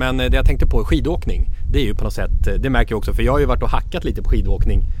 absolut. Men det jag tänkte på skidåkning, det är ju på något sätt, det märker jag också, för jag har ju varit och hackat lite på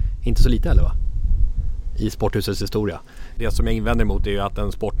skidåkning, inte så lite heller va? I Sporthusets historia. Det som jag invänder emot är ju att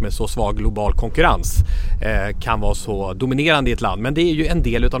en sport med så svag global konkurrens kan vara så dominerande i ett land. Men det är ju en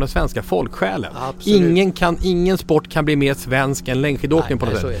del av den svenska folksjälen. Ingen sport kan bli mer svensk än längdskidåkning på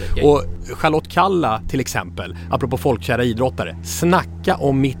något sätt. Och Charlotte Kalla till exempel, apropå folkkära idrottare, snacka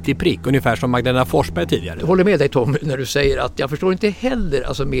om mitt i prick, ungefär som Magdalena Forsberg tidigare. Jag håller med dig Tom när du säger att jag förstår inte heller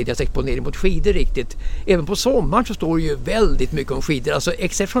alltså medias exponering mot skidor riktigt. Även på sommaren så står det ju väldigt mycket om skidor, alltså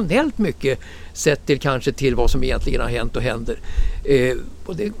exceptionellt mycket sett till kanske till vad som egentligen har hänt och händer.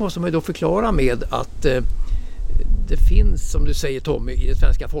 Och det måste man ju då förklara med att det finns, som du säger Tommy, i den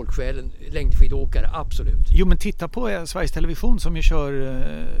svenska folksjälen längdskidåkare, absolut. Jo, men titta på Sveriges Television som ju kör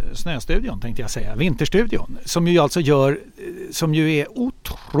Snöstudion, tänkte jag säga, Vinterstudion, som ju alltså gör, som ju är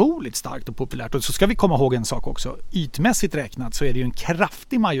otroligt starkt och populärt. Och så ska vi komma ihåg en sak också, ytmässigt räknat så är det ju en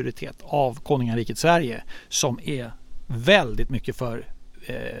kraftig majoritet av konungariket Sverige som är väldigt mycket för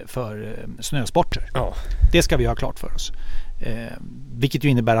snösporter. Ja. Det ska vi ha klart för oss. Vilket ju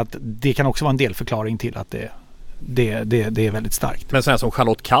innebär att det kan också vara en delförklaring till att det är väldigt starkt. Men sådana som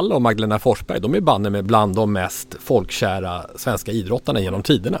Charlotte Kalla och Magdalena Forsberg, de är banne med bland de mest folkkära svenska idrottarna genom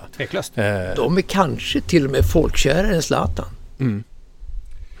tiderna. Tveklöst. De är kanske till och med folkkärare än Zlatan. Mm.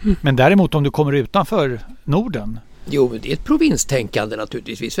 Men däremot om du kommer utanför Norden. Jo, men det är ett provinstänkande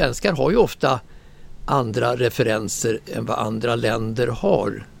naturligtvis. Vi svenskar har ju ofta andra referenser än vad andra länder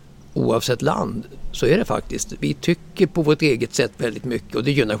har. Oavsett land så är det faktiskt. Vi tycker på vårt eget sätt väldigt mycket och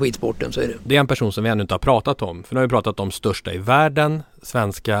det gynnar skidsporten, så är det. Det är en person som vi ännu inte har pratat om. För nu har vi pratat om största i världen,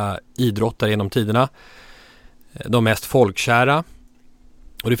 svenska idrottare genom tiderna. De mest folkkära.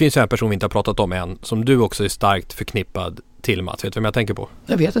 Och det finns ju en person vi inte har pratat om än som du också är starkt förknippad till, Mats. Vet du vem jag tänker på?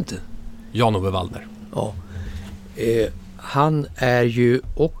 Jag vet inte. Jan-Ove Waldner. Ja. Han är ju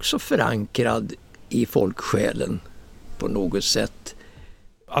också förankrad i folksjälen på något sätt.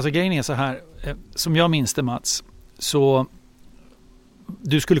 Alltså grejen är så här, som jag minns det, Mats, så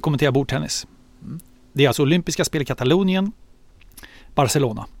du skulle kommentera bordtennis. Det är alltså olympiska spel i Katalonien,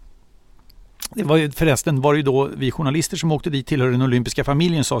 Barcelona. Det var ju, förresten var det ju då vi journalister som åkte dit tillhör den olympiska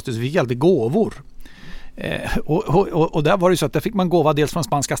familjen, så vi fick alltid gåvor. Och där var det så att där fick man gåva dels från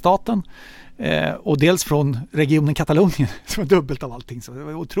spanska staten och dels från regionen Katalonien, som var dubbelt av allting. Så det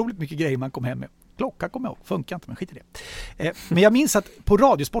var otroligt mycket grejer man kom hem med. Klocka kom jag ihåg, funkar inte, men skit i det. Men jag minns att på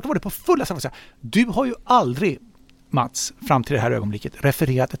Radiosport var det på fulla sätt. Du har ju aldrig, Mats, fram till det här ögonblicket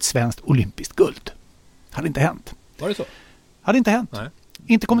refererat ett svenskt olympiskt guld. Hade inte hänt. Var det så? Hade inte hänt. Nej.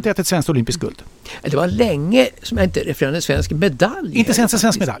 Inte kommenterat ett svenskt olympiskt guld. Det var länge som jag inte refererade en svensk medalj. Inte ens en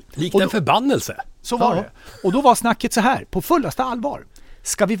svensk medalj. Likt en förbannelse. Så var det. Och då var snacket så här, på fullaste allvar.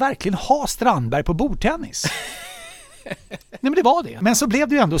 Ska vi verkligen ha Strandberg på bordtennis? Nej, men det var det. Men så blev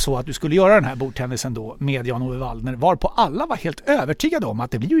det ju ändå så att du skulle göra den här bordtennisen då med Jan-Ove Waldner, varpå alla var helt övertygade om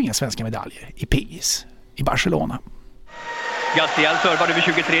att det blir ju inga svenska medaljer i PIS i Barcelona. Gassian servar över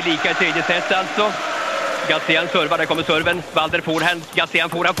 23 lika i tredje set alltså. Gassian servar, där kommer serven. Waldner får han. Gassian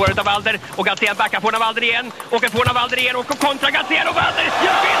får han, får av Waldner. Och Gassian backar på Waldner igen. Och får Waldner igen och kontra Gassian och Waldner.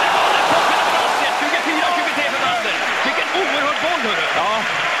 Jag vinner bollen på finalset. 24-23 för Waldner. Vilken oerhörd boll, hörru. Ja,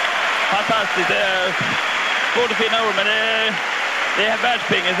 fantastiskt. Det är svårt att finna ord, men det är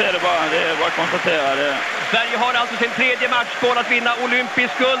världspingis, är det bara. Det är bara att konstatera det. Sverige har alltså sin tredje matchboll att vinna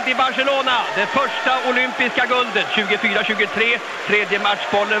olympisk guld i Barcelona. Det första olympiska guldet 24-23. Tredje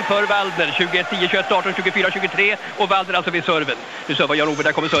matchbollen för Waldner. 21-10-21-18, 24-23. Och Waldner alltså vid serven. Nu servar Jan-Ove,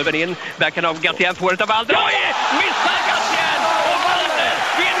 där kommer serven in. Backhand av Gassian, får det av Waldner. Oj! Missar Gassian! Och Waldner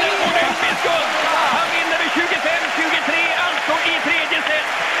vinner olympisk guld. Han vinner med 25-23 alltså i tredje set.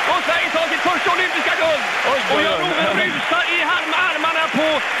 Och Sverige tar sitt första olympiska guld. Och Jan-Ove rusar i armarna på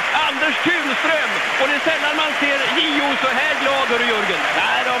Anders Tunström. Och det är sällan man ser Gio så här glad, hörru Jörgen.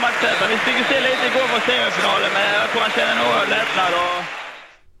 Nej, de har inte sett. Vi fick ju se lite igår på semifinalen, men jag tror man känner nog lättnad.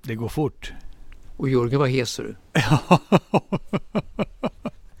 Det går fort. Och Jörgen var hes, du.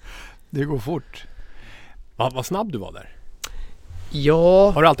 Det går fort. Vad snabb du var där.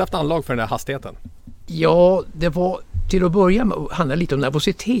 Ja. Har du alltid haft anlag för den här hastigheten? Ja, det var till att börja med handlade lite om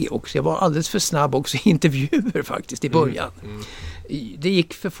nervositet också. Jag var alldeles för snabb också i intervjuer faktiskt i början. Det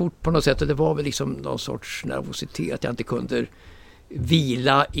gick för fort på något sätt och det var väl liksom någon sorts nervositet att jag inte kunde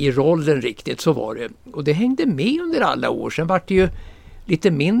vila i rollen riktigt, så var det. Och det hängde med under alla år. Sen var det ju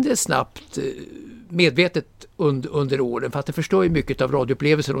lite mindre snabbt medvetet under åren, för att det förstör ju mycket av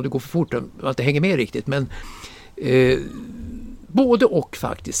radioupplevelsen om det går för fort och att det hänger med riktigt. Men både och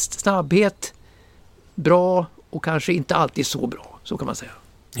faktiskt. Snabbhet, bra och kanske inte alltid så bra, så kan man säga.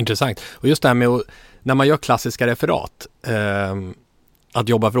 Intressant. Och just det här med när man gör klassiska referat, att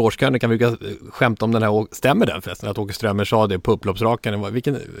jobba för årskrönikan, kan vi brukar skämta om den här, stämmer den förresten? Att Åke Strömmer sa det på upploppsrakan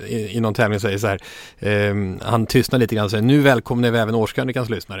i någon tävling, säger så här, han tystnar lite grann och säger, nu välkomnar vi även årskrönikans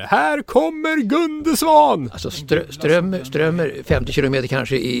lyssnare. Här kommer Gunde Svan! Alltså Strömmer 50 kilometer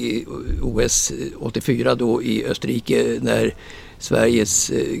kanske i OS 84 då i Österrike när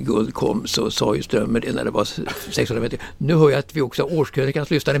Sveriges guld kom, så sa ju Strömmer det när det var 600 meter. Nu hör jag att vi också har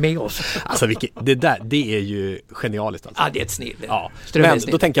årskrönikans lyssnare med oss. Alltså det är ju genialiskt alltså. Ja, det är ett snill. Ja. Men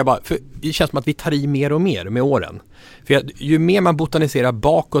då tänker jag bara, för det känns som att vi tar i mer och mer med åren. För ju mer man botaniserar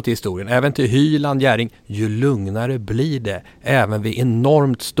bakåt i historien, även till Hyland, Gäring, ju lugnare blir det även vid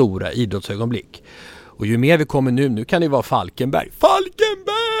enormt stora idrottsögonblick. Och ju mer vi kommer nu kan det vara Falkenberg.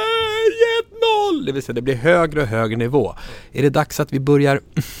 Falkenberg 1-0! Det vill säga det blir högre och högre nivå. Är det dags att vi börjar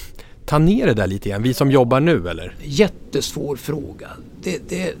ta ner det där lite igen? Vi som jobbar nu, eller? Jättesvår fråga.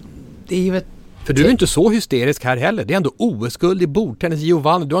 Det är ju ett... För du är inte så hysterisk här heller. Det är ändå OS-guld i bordtennis,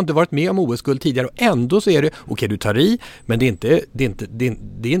 Giovanni. Du har inte varit med om OS-guld tidigare och ändå så är det, okej, du tar i, men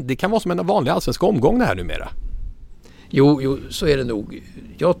det kan vara som en vanlig allsvensk omgång det här numera. Jo, så är det nog.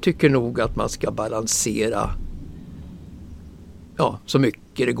 Jag tycker nog att man ska balansera så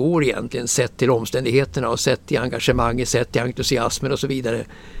mycket det går egentligen, sett till omständigheterna och sett till engagemanget, sett till entusiasmen och så vidare.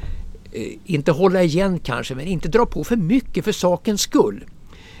 Inte hålla igen kanske, men inte dra på för mycket för sakens skull.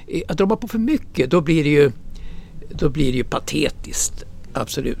 Att dra på för mycket, då blir det ju patetiskt.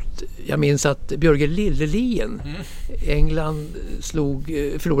 Absolut. Jag minns att Björge Lillelien, England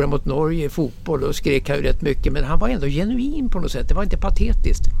förlorade mot Norge i fotboll och skrek ju rätt mycket, men han var ändå genuin på något sätt. Det var inte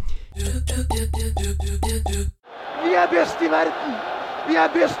patetiskt. Vi är bäst i världen! Vi är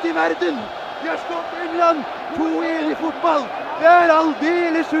bäst i världen! Vi har slått England 2-1 i fotboll! Det är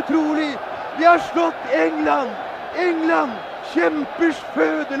alldeles otroligt! Vi har slått England! England! Kämpers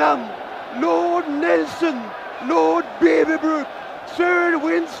föderland! Lord Nelson! Lord Beaverbrook! Sir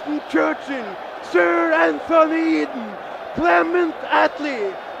Winston Churchill! Sir Anthony Eden! Clement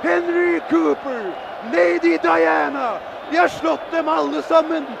Attlee! Henry Cooper! Lady Diana! Vi har slått dem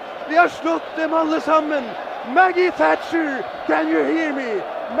allesammen! Vi har slått dem allesammen! Maggie Thatcher, can you hear me?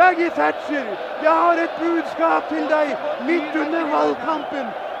 Maggie Thatcher, jag har ett budskap till dig mitt under valkampen.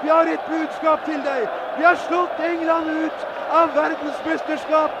 Jag har ett budskap till dig. Vi har slått England ut av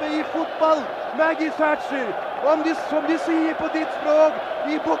världsmästerskapet i fotboll. Maggie Thatcher, som de säger på ditt språk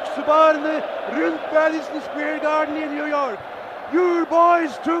i boxbarnen runt Madison Square Garden i New York. Your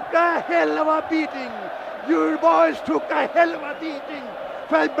boys took a hell of a beating. Your boys took a hell of a beating.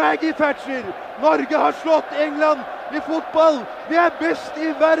 För Maggie Thatcher, Norge har slått England i fotboll. Vi är bäst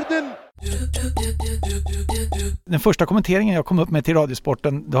i världen. Den första kommenteringen jag kom upp med till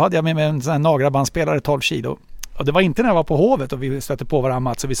Radiosporten, då hade jag med mig en sån här nagrabandspelare 12 kilo. Och det var inte när jag var på Hovet och vi stötte på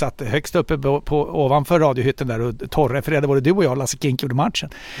varandra, så vi satt högst uppe ovanför radiohytten där och torrefererade både du och jag, Lasse Kink, gjorde matchen.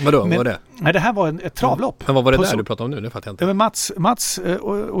 Vadå, vad var det? Nej, det här var ett travlopp. Men vad var det där du pratade om nu? Det fattar jag inte. Men Mats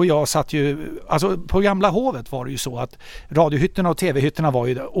och jag satt ju, alltså på gamla Hovet var det ju så att radiohytterna och tv-hytterna var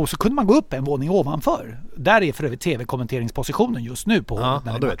ju där, och så kunde man gå upp en våning ovanför. Där är för övrigt tv-kommenteringspositionen just nu på Hovet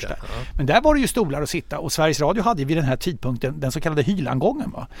när det är match där. Men där var det ju stolar att sitta, och Sveriges Radio hade ju vid den här tidpunkten den så kallade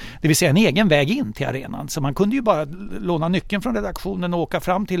hylangången, va? Det vill säga en egen väg in till arenan. Så man kunde ju bara låna nyckeln från redaktionen och åka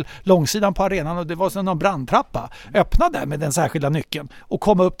fram till långsidan på arenan, och det var som någon brandtrappa. Öppna där med den särskilda nyckeln och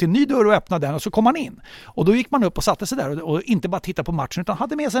komma upp till en ny dörr och öppna den, och så kom man in. Och då gick man upp och satte sig där och inte bara titta på matchen utan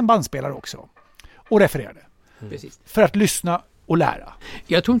hade med sig en bandspelare också och refererade. Precis. För att lyssna och lära.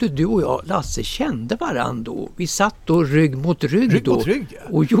 Jag tror inte du och jag, Lasse, kände varandra då. Vi satt då rygg mot rygg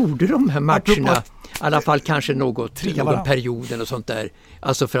och gjorde de här matcherna. I alla fall kanske någon perioden och sånt där.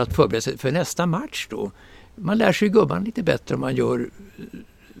 Alltså för att förbereda sig för nästa match då. Man lär sig gubban lite bättre om man gör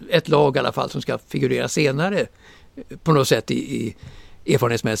ett lag i alla fall som ska figurera senare på något sätt i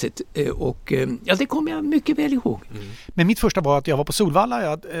erfarenhetsmässigt. Och det kommer jag mycket väl ihåg. Men mitt första var att jag var på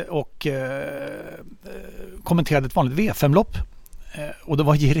Solvalla och kommenterade ett vanligt V5-lopp. Och det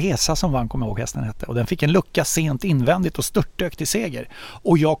var Jeresa som vann, kommer jag ihåg hästen hette. Och den fick en lucka sent invändigt och störtdök till seger.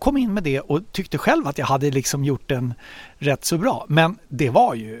 Och jag kom in med det och tyckte själv att jag hade liksom gjort den rätt så bra. Men det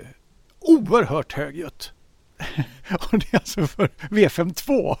var ju oerhört högljutt. Och det är alltså för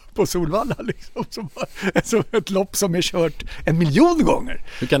V52 på Solvalla liksom, som ett lopp som är kört 1 miljon gånger.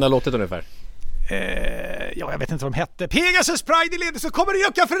 Hur kan det ha låtit ungefär? Jag vet inte vad de hette. Pegasus Pride i ledet, så kommer det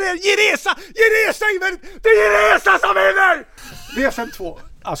jucka för det. Jeresa invändigt. Det är Jeresa som vinner! V52,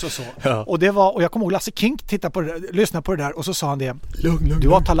 alltså så. Ja. Och jag kommer ihåg Lasse Kink lyssna på det där, och så sa han det. Lugn. Du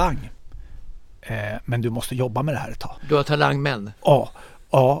har talang. Men du måste jobba med det här ett tag. Du har talang, men? Ja.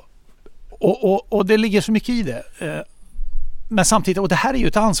 Och det ligger så mycket i det. Men samtidigt, och det här är ju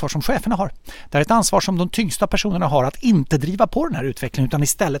ett ansvar som cheferna har. Det är ett ansvar som de tyngsta personerna har, att inte driva på den här utvecklingen utan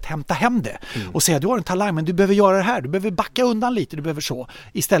istället hämta hem det. Och säga, du har en talang men du behöver göra det här. Du behöver backa undan lite, du behöver så.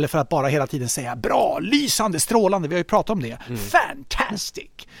 Istället för att bara hela tiden säga, bra, lysande, strålande, vi har ju pratat om det. Fantastic,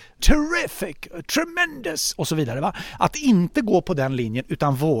 terrific, tremendous och så vidare. Va? Att inte gå på den linjen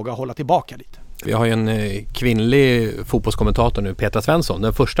utan våga hålla tillbaka lite. Vi har ju en kvinnlig fotbollskommentator nu, Petra Svensson,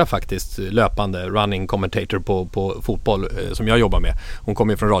 den första faktiskt löpande running commentator på fotboll som jag jobbar med. Hon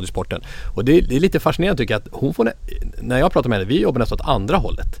kommer ju från Radiosporten. Och det är lite fascinerande tycker jag, att hon får, när jag pratar med henne, vi jobbar nästan åt andra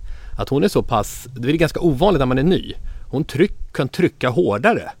hållet. Att hon är så pass, det är ganska ovanligt när man är ny. Hon kan trycka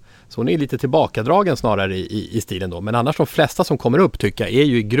hårdare. Så hon är lite tillbakadragen snarare i stilen då. Men annars de flesta som kommer upp tycker jag är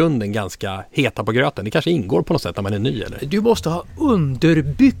ju i grunden ganska heta på gröten. Det kanske ingår på något sätt när man är ny eller? Du måste ha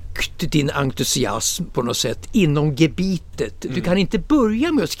underbyggt din entusiasm på något sätt inom gebitet. Du kan inte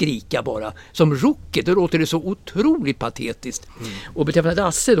börja med att skrika bara. Som Rocket, då låter det så otroligt patetiskt. Och beträffande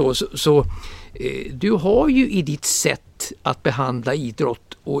Lasse då så du har ju i ditt sätt att behandla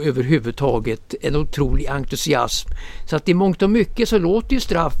idrott och överhuvudtaget en otrolig entusiasm. Så att i mångt och mycket så låter ju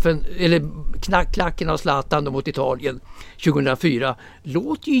straffen, eller klacken av Zlatan mot Italien 2004,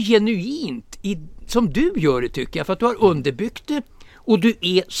 låter ju genuint som du gör det tycker jag. För att du har underbyggt det och du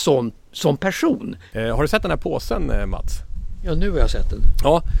är som person. Har du sett den här påsen, Mats? Ja, nu har jag sett den.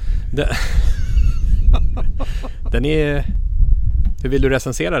 Ja, den är... Hur vill du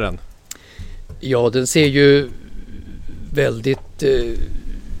recensera den? Ja, den ser ju väldigt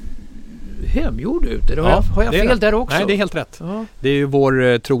hemgjord ut. Har jag fel där också? Nej, det är helt rätt. Ja. Det är ju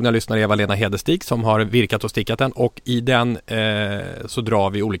vår trogna lyssnare Eva-Lena Hedestig som har virkat och stickat den. Och i den så drar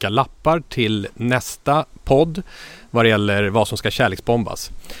vi olika lappar till nästa podd vad det gäller vad som ska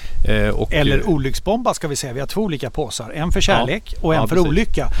kärleksbombas. Eller olycksbomba ska vi säga. Vi har 2 olika påsar. En för kärlek och en för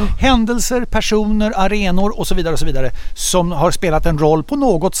olycka. Händelser, personer, arenor och så vidare som har spelat en roll på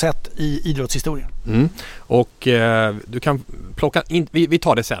något sätt i idrottshistorien. Och du kan plocka in, vi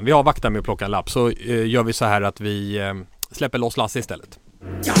tar det sen. Vi avvaktar med att plocka en lapp så gör vi så här att vi släpper loss Lasse istället.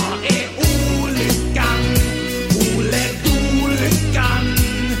 Jag är olyckan, olyckan.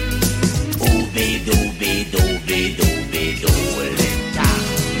 Olyckan.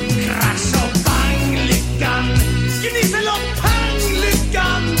 Krasch och bang-lyckan. Gnissel och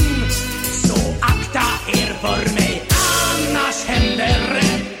pang-lyckan. Så akta er för mig, annars händer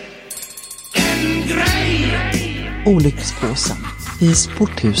en grej. Olyckspåsen i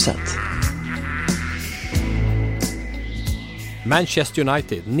Sporthuset. Manchester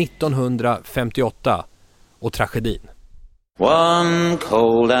United 1958 och tragedin. One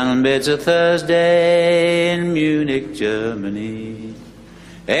cold and bitter Thursday in Munich, Germany.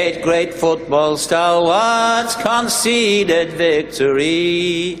 8 great football stalwarts conceded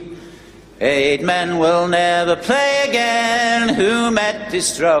victory. 8 men will never play again who met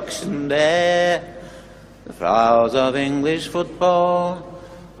destruction there. The flowers of English football,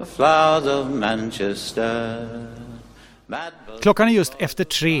 the flowers of Manchester. Klockan är just efter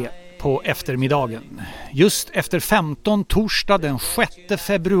 3 på eftermiddagen. Just efter 15 torsdag den 6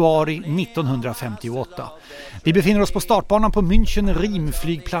 februari 1958. Vi befinner oss på startbanan på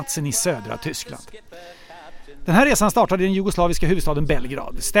München-Riem-flygplatsen i södra Tyskland. Den här resan startade i den jugoslaviska huvudstaden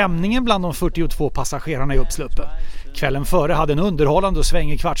Belgrad. Stämningen bland de 42 passagerarna är uppsluppen. Kvällen före hade en underhållande och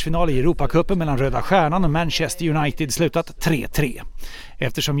svängig kvartsfinal i Europacupen mellan Röda Stjärnan och Manchester United slutat 3-3.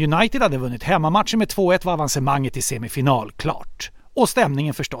 Eftersom United hade vunnit hemmamatchen med 2-1 var avancemanget i semifinal klart. Och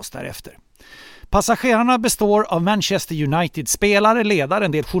stämningen förstås därefter. Passagerarna består av Manchester United-spelare, ledare,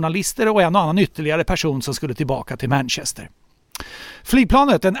 en del journalister och en och annan ytterligare person som skulle tillbaka till Manchester.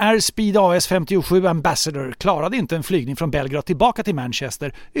 Flygplanet, en Airspeed AS-57 Ambassador, klarade inte en flygning från Belgrad tillbaka till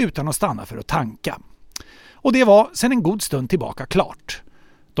Manchester utan att stanna för att tanka. Och det var sedan en god stund tillbaka klart.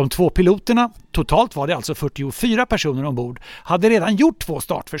 De 2 piloterna, totalt var det alltså 44 personer ombord, hade redan gjort 2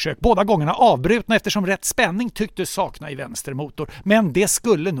 startförsök, båda gångerna avbrutna eftersom rätt spänning tycktes sakna i vänster motor. Men det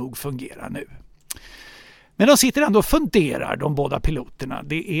skulle nog fungera nu. Men de sitter ändå och funderar, de båda piloterna.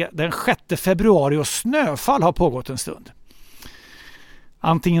 Det är den 6 februari och snöfall har pågått en stund.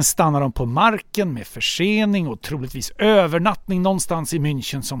 Antingen stannar de på marken med försening och troligtvis övernattning någonstans i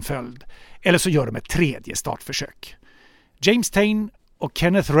München som följd. Eller så gör de ett 3:e startförsök. James Tain och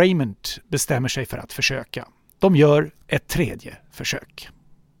Kenneth Raymond bestämmer sig för att försöka. De gör ett 3:e försök.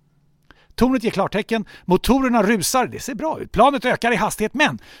 Tornet ger klartecken, motorerna rusar, det ser bra ut. Planet ökar i hastighet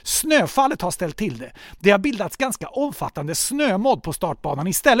men snöfallet har ställt till det. Det har bildats ganska omfattande snömodd på startbanan.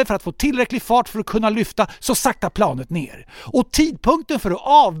 Istället för att få tillräcklig fart för att kunna lyfta så saktar planet ner. Och tidpunkten för att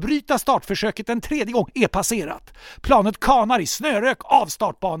avbryta startförsöket en 3:e gång är passerat. Planet kanar i snörök av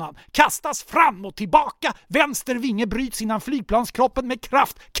startbanan, kastas fram och tillbaka. Vänster vinge bryts innan flygplanskroppen med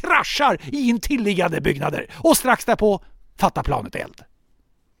kraft kraschar i intilliggande byggnader. Och strax därpå fattar planet eld.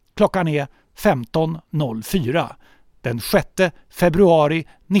 Klockan är 15.04 den 6 februari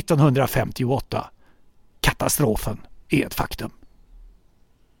 1958. Katastrofen är ett faktum.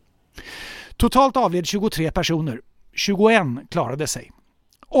 Totalt avled 23 personer. 21 klarade sig.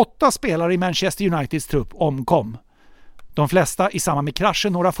 8 spelare i Manchester Uniteds trupp omkom. De flesta i samband med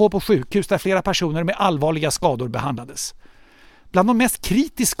kraschen, några få på sjukhus där flera personer med allvarliga skador behandlades. Bland de mest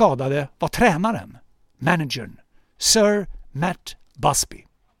kritiskt skadade var tränaren, managern, Sir Matt Busby.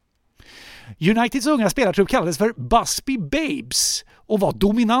 Uniteds unga spelartrupp kallades för Busby Babes och var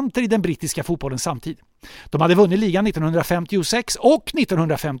dominanter i den brittiska fotbollens samtid. De hade vunnit ligan 1956 och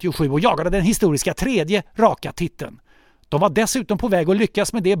 1957 och jagade den historiska tredje raka titeln. De var dessutom på väg att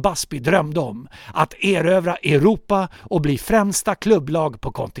lyckas med det Busby drömde om, att erövra Europa och bli främsta klubblag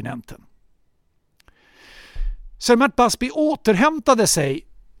på kontinenten. Sir Matt Busby återhämtade sig,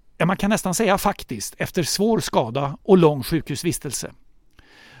 man kan nästan säga faktiskt, efter svår skada och lång sjukhusvistelse.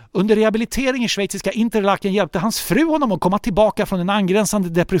 Under rehabilitering i schweiziska Interlaken hjälpte hans fru honom att komma tillbaka från en angränsande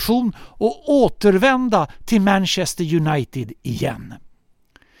depression och återvända till Manchester United igen.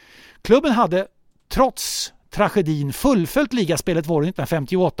 Klubben hade, trots tragedin, fullföljt ligaspelet våren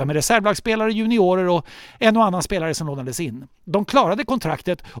 1958 med reservlagsspelare, juniorer och en och annan spelare som lånades in. De klarade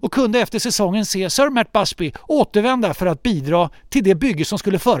kontraktet och kunde efter säsongen se Sir Matt Busby återvända för att bidra till det bygge som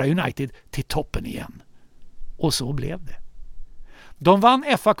skulle föra United till toppen igen. Och så blev det. De vann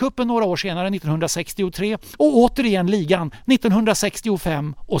FA-cupen några år senare 1963 och återigen ligan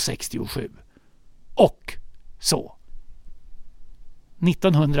 1965 och 67. Och så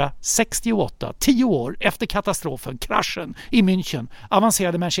 1968, 10 år efter katastrofen, kraschen i München,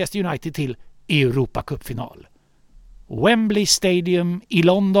 avancerade Manchester United till Europacupfinal. Wembley Stadium i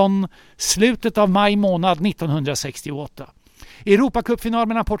London, slutet av maj månad 1968. Europacupfinal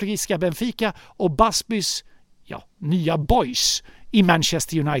mellan portugisiska Benfica och Busbys nya boys i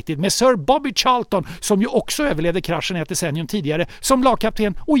Manchester United med Sir Bobby Charlton, som ju också överlevde kraschen ett decennium tidigare, som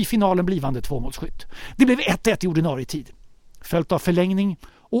lagkapten och i finalen blivande tvåmålsskytt. Det blev 1-1 i ordinarie tid, följt av förlängning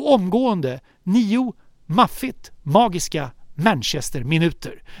och omgående 9 maffigt magiska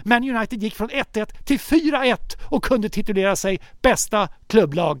Manchester-minuter. Man United gick från 1-1 till 4-1 och kunde titulera sig bästa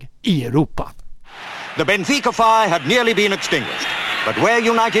klubblag i Europa. The Benfica fire had nearly been extinguished, but where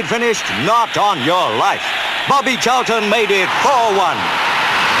United finished, not on your life. Bobby Charlton made it 4-1.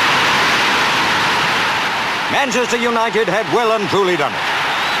 Manchester United had well and truly done it.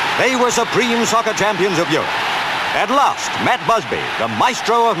 They were supreme soccer champions of Europe. At last, Matt Busby, the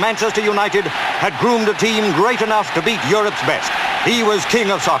maestro of Manchester United, had groomed a team great enough to beat Europe's best. He was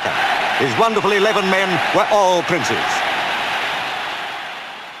king of soccer. His wonderful 11 men were all princes.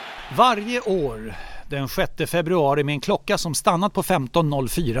 Varje år den 6 februari med en klocka som stannat på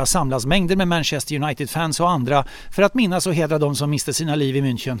 15.04 samlas mängder med Manchester United-fans och andra för att minnas och hedra de som miste sina liv i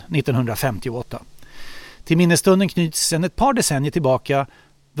München 1958. Till minnesstunden knyts sedan ett par decennier tillbaka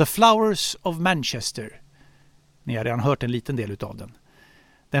The Flowers of Manchester. Ni har redan hört en liten del utav den.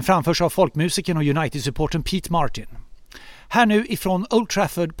 Den framförs av folkmusikern och United-supporten Pete Martin. Här nu ifrån Old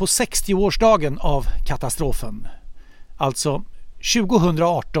Trafford på 60-årsdagen av katastrofen. Alltså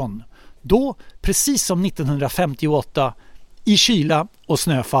 2018. Då, precis som 1958, i kyla och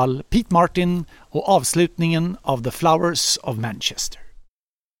snöfall, Pete Martin och avslutningen av The Flowers of Manchester.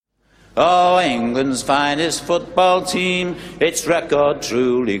 Oh, England's finest football team, its record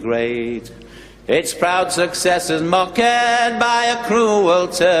truly great. Its proud success is mocked by a cruel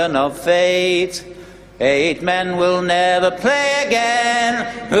turn of fate. 8 men will never play again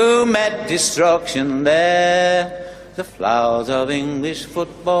who met destruction there. The flowers of English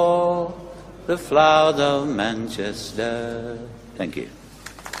football, the flowers of Manchester. Thank you.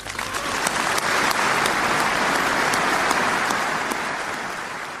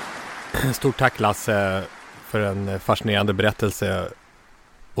 Stort tack Lasse för en fascinerande berättelse.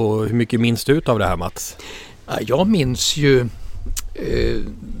 Och hur mycket minns du av det här, Mats? Jag minns ju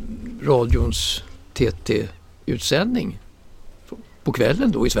radions TT-utsändning på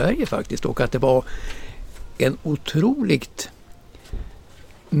kvällen då i Sverige faktiskt, och att det var en otroligt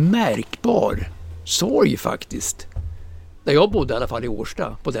märkbar sorg faktiskt. Där jag bodde i alla fall i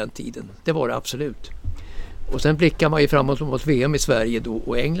Årsta på den tiden. Det var det absolut. Och sen blickar man ju framåt mot VM i Sverige då,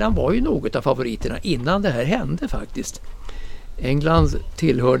 och England var ju något av favoriterna innan det här hände faktiskt. England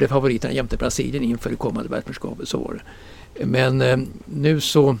tillhörde favoriterna jämte Brasilien inför det kommande världsmästerskapet, så var det. Men nu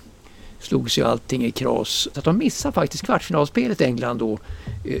så slogs ju allting i kras. Så att de missade faktiskt kvartsfinalspelet England då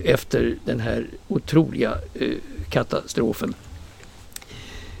efter den här otroliga katastrofen.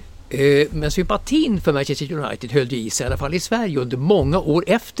 Men sympatin för Manchester United höll ju i sig i alla fall i Sverige under många år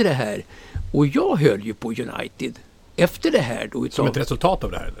efter det här. Och jag höll ju på United efter det här då. Som ett resultat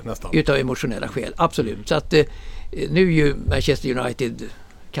av det här nästan? Utav emotionella skäl, absolut. Så att nu är ju Manchester United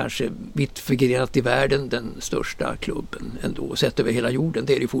kanske vitt förgrenat i världen den största klubben ändå, sett över hela jorden.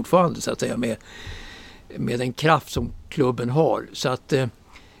 Det är det fortfarande så att säga med den kraft som klubben har. Så att,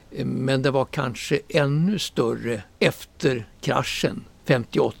 men det var kanske ännu större efter kraschen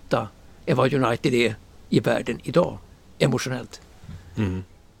 58 än vad United är i världen idag, emotionellt. Mm.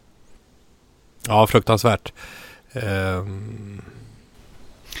 Ja, fruktansvärt.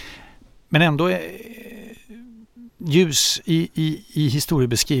 Men ändå ljus i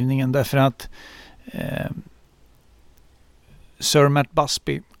historiebeskrivningen därför att Sir Matt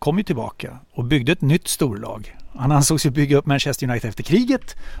Busby kom ju tillbaka och byggde ett nytt storlag. Han ansågs ju bygga upp Manchester United efter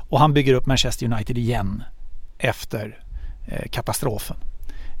kriget och han bygger upp Manchester United igen efter katastrofen.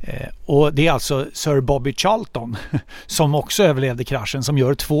 Och det är alltså Sir Bobby Charlton som också överlevde kraschen som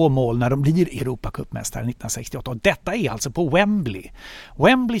gör 2 mål när de blir Europacupmästare 1968. Och detta är alltså på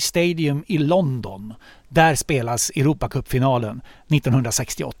Wembley Stadium i London. Där spelas Europacupfinalen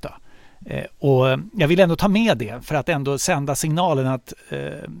 1968. Och jag vill ändå ta med det för att ändå sända signalen att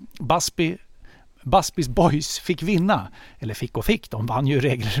Busbys Boys fick vinna. Eller fick, de vann ju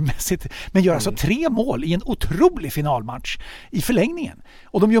regelmässigt. Men gör alltså 3 mål i en otrolig finalmatch i förlängningen.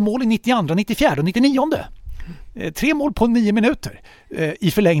 Och de gör mål i 92, 94 och 99. 3 mål på 9 minuter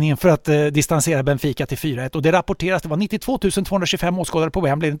i förlängningen för att distansera Benfica till 4-1. Och det rapporteras, det var 92 225 åskådare på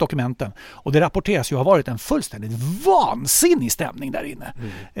Wembley i dokumenten. Och det rapporteras ju ha varit en fullständigt vansinnig stämning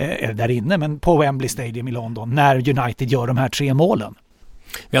där inne. Men på Wembley Stadium i London när United gör de här 3 målen.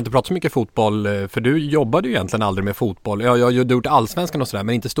 Vi har inte pratat så mycket fotboll, för du jobbade ju egentligen aldrig med fotboll. Jag har gjort allsvenskan och sådär,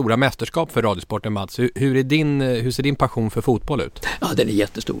 men inte stora mästerskap för radiosporten, Mats. Hur ser din passion för fotboll ut? Ja, den är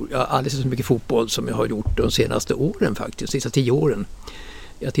jättestor. Jag har aldrig sett så mycket fotboll som jag har gjort de senaste åren faktiskt, de sista 10 åren.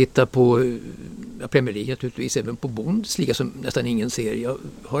 Jag tittar på Premier League naturligtvis, även på Bundesliga som nästan ingen ser. Jag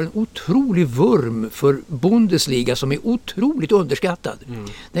har en otrolig vurm för Bundesliga som är otroligt underskattad.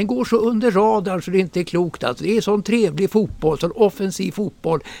 Den går så under radarn så det inte är klokt. Alltså, det är sån trevlig fotboll, sån offensiv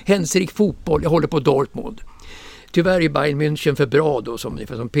fotboll, händelserik fotboll. Jag håller på Dortmund. Tyvärr är Bayern München för bra då, som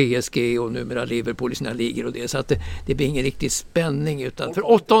PSG och numera Liverpool i sina ligor och det. Så att det blir ingen riktig spänning. Utan för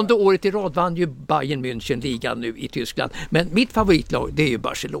 8:e året i rad vann ju Bayern München ligan nu i Tyskland. Men mitt favoritlag, det är ju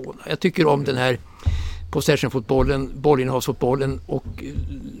Barcelona. Jag tycker om den här possession-fotbollen, bollinnehavsfotbollen, och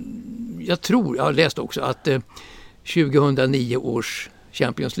jag har läst också att 2009 års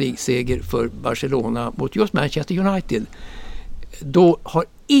Champions League-seger för Barcelona mot just Manchester United, då har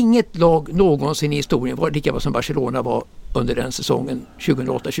inget lag någonsin i historien varit lika bra som Barcelona var under den säsongen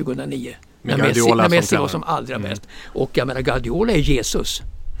 2008-2009. När Messi var som allra bäst. Och jag menar, Guardiola är Jesus.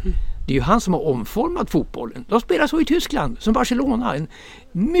 Det är ju han som har omformat fotbollen. De spelar så i Tyskland som Barcelona. En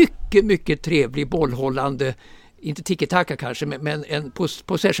mycket, mycket trevlig bollhållande, inte tiki-taka kanske, men en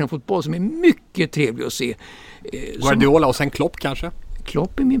possession-fotboll som är mycket trevlig att se. Guardiola och sen Klopp kanske?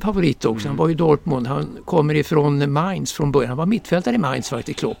 Klopp är min favorit också. Han var i Dortmund. Han kommer ifrån Mainz från början. Han var mittfältare i Mainz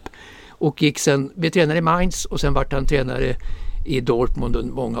faktiskt, Klopp. Och blev tränare i Mainz och sen vart han tränare i Dortmund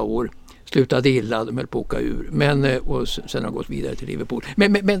under många år. Slutade illa, de höll på att åka ur. Och sen har gått vidare till Liverpool.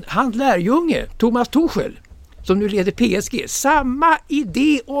 Men han lärjunge, Thomas Tuchel, som nu leder PSG, samma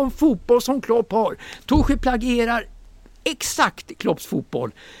idé om fotboll som Klopp har. Tuchel plagierar exakt Klopps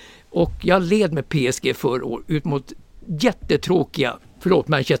fotboll. Och jag led med PSG förra år ut mot jättetråkiga,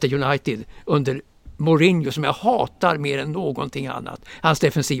 Manchester United under Mourinho, som jag hatar mer än någonting annat. Hans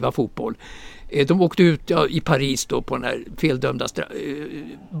defensiva fotboll. De åkte ut i Paris då på den här feldömda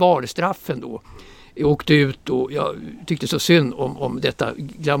barstraffen då. Jag åkte ut och jag tyckte så synd om detta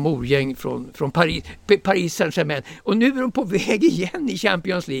glamourgäng från Paris Saint-Germain. Och nu är de på väg igen i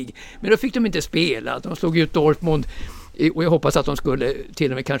Champions League. Men då fick de inte spela. De slog ut Dortmund och jag hoppas att de skulle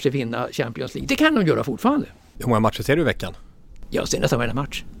till och med kanske vinna Champions League. Det kan de göra fortfarande. Hur många matcher ser du i veckan? Jag ser nästan varje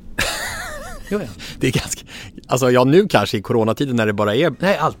match. Det är ganska... Alltså nu kanske i coronatiden när det bara är...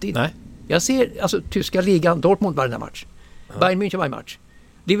 Nej, alltid. Nej. Jag ser tyska ligan, Dortmund varje match. Bayern München varje match.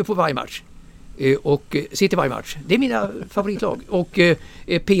 Liverpool varje match. Och City varje match. Det är mina favoritlag. Och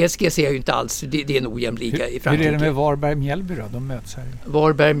PSG ser jag ju inte alls. Det är nog jämlika i Frankrike. Hur är det med Varberg-Mjällby då? De möts här.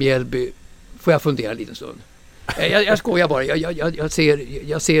 Varberg-Mjällby får jag fundera en liten stund. Jag skojar bara.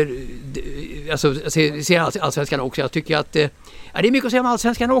 Jag ser allsvenskan också. Jag tycker att det är mycket att säga om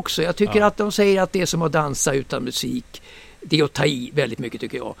allsvenskan också. Jag tycker att de säger att det är som att dansa utan musik. Det är att ta i väldigt mycket,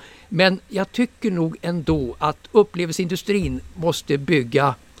 tycker jag. Men jag tycker nog ändå att upplevelseindustrin måste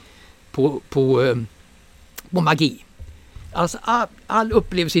bygga på magi. Alltså all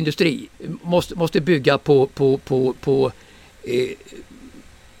upplevelseindustri måste bygga på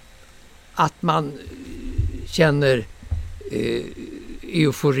att man känner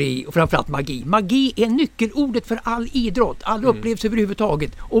eufori och framförallt magi. Magi är nyckelordet för all idrott, all upplevelse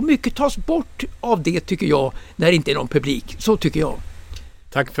överhuvudtaget. Och mycket tas bort av det, tycker jag, när det inte är någon publik. Så tycker jag.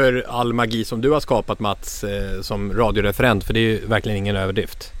 Tack för all magi som du har skapat, Mats, som radioreferent, för det är ju verkligen ingen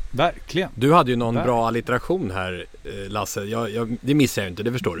överdrift. Verkligen. Du hade ju någon bra alliteration här, Lasse. Det missar jag inte,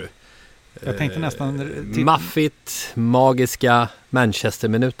 det förstår du. Jag tänkte nästan... Maffigt, magiska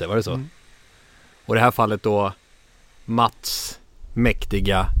Manchester-minuter, var det så? Och i det här fallet då Mats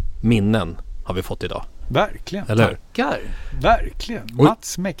mäktiga minnen har vi fått idag. Verkligen. Eller hur? Tackar. Verkligen.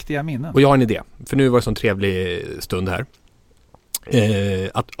 Mats mäktiga minnen. Och jag har en idé, för nu var det en sån trevlig stund här.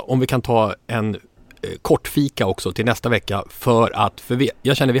 Att om vi kan ta en kortfika också till nästa vecka för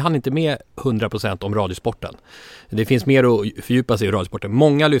jag känner vi hann inte med 100% om radiosporten. Det finns mer att fördjupa sig i radiosporten.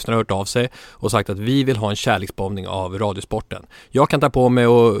 Många lyssnare har hört av sig och sagt att vi vill ha en kärleksbombning av radiosporten. Jag kan ta på mig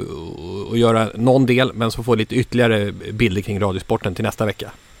och göra någon del, men så får lite ytterligare bilder kring radiosporten till nästa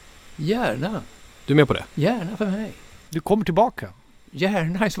vecka. Gärna. Du är med på det? Gärna för mig. Du kommer tillbaka.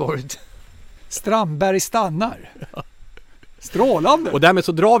 Gärna i svaret. Strandberg stannar. Strålande. Och därmed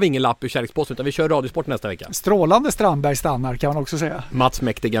så drar vi ingen lapp ur kärleksposten utan vi kör radiosport nästa vecka. Strålande Strandberg stannar kan man också säga. Mats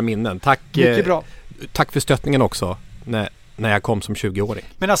mäktiga minnen. Tack. Mycket bra. Tack för stöttningen också när jag kom som 20-åring.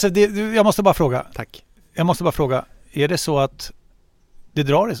 Men alltså jag måste bara fråga. Tack. Jag måste bara fråga. Är det så att det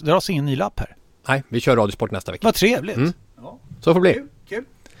dras ingen ny lapp här? Nej, vi kör radiosport nästa vecka. Vad trevligt. Ja. Så får det bli. Kul.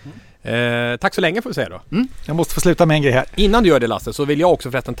 Tack så länge får vi säga då. Jag måste få sluta med en grej här. Innan du gör det Lasse så vill jag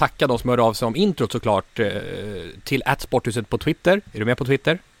också förresten tacka de som hör av sig om introt såklart till @Sporthuset på Twitter. Är du med på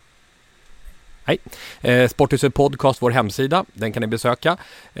Twitter? Nej. Sporthuset podcast, vår hemsida, den kan ni besöka.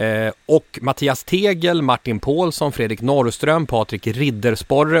 Och Mattias Tegel, Martin Paulsson, Fredrik Norrström, Patrik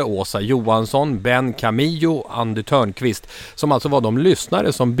Riddersporre, Åsa Johansson, Ben Camillo, Andy Törnqvist, som alltså var de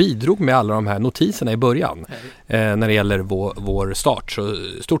lyssnare som bidrog med alla de här notiserna i början när det gäller vår start. Så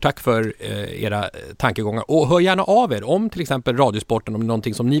stort tack för era tankegångar. Och hör gärna av er om till exempel radiosporten, om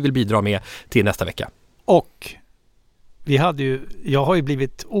någonting som ni vill bidra med till nästa vecka. Och jag har ju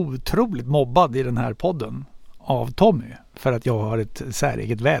blivit otroligt mobbad i den här podden av Tommy för att jag har ett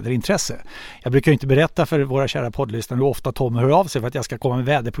säreget väderintresse. Jag brukar ju inte berätta för våra kära poddlyssnare hur ofta Tommy hör av sig för att jag ska komma med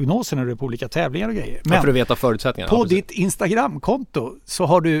väderprognoser när du är på olika tävlingar och grejer. Men för att veta förutsättningarna. På ditt Instagramkonto så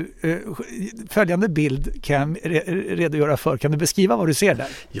har du följande bild kan jag redogöra för. Kan du beskriva vad du ser där?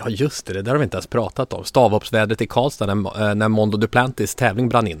 Ja just det där har vi inte ens pratat om. Stavhoppsvädret i Karlstad när Mondo Duplantis tävling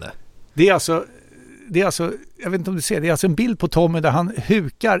brann inne. Det är alltså, jag vet inte om du ser, det är alltså en bild på Tommy där han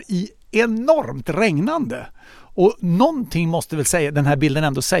hukar i enormt regnande. Och någonting måste väl säga, den här bilden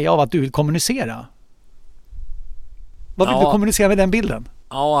ändå säga av att du vill kommunicera. Vad vill du kommunicera med den bilden?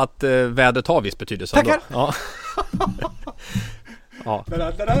 Ja, att vädret har viss betydelse. Tackar! Ja. Ja. Var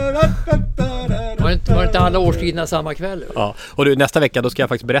det inte alla årstiderna samma kväll? Ja, och nästa vecka då ska jag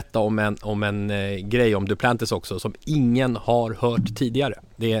faktiskt berätta om en grej om Duplantis också som ingen har hört tidigare.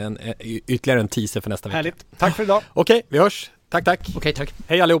 Det är ytterligare en teaser för nästa vecka. Härligt. Tack för idag. Okej, vi hörs. Tack. Okej, tack.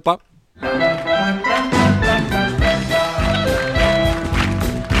 Hej allihopa.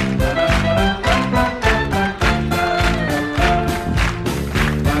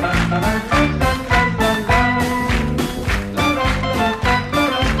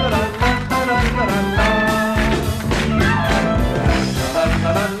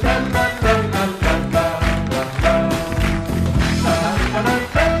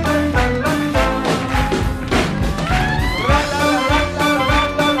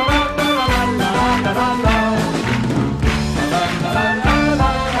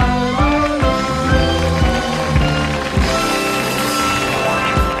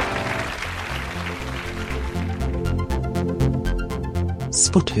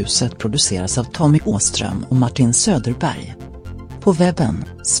 Sporthuset produceras av Tommy Åström och Martin Söderberg. På webben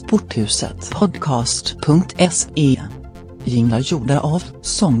sporthusetpodcast.se. Jinglar gjorda av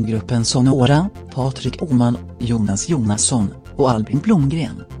sånggruppen Sonora, Patrik Åman, Jonas Jonasson och Albin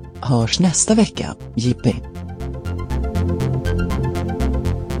Blomgren. Hörs nästa vecka, JP.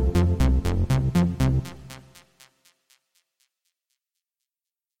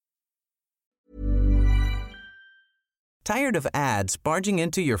 Tired of ads barging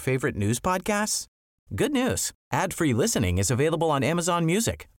into your favorite news podcasts? Good news. Ad-free listening is available on Amazon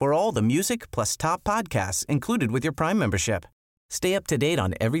Music for all the music plus top podcasts included with your Prime membership. Stay up to date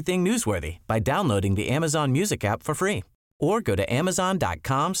on everything newsworthy by downloading the Amazon Music app for free or go to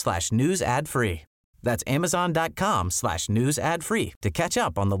amazon.com/news ad free. That's amazon.com/news ad free to catch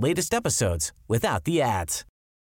up on the latest episodes without the ads.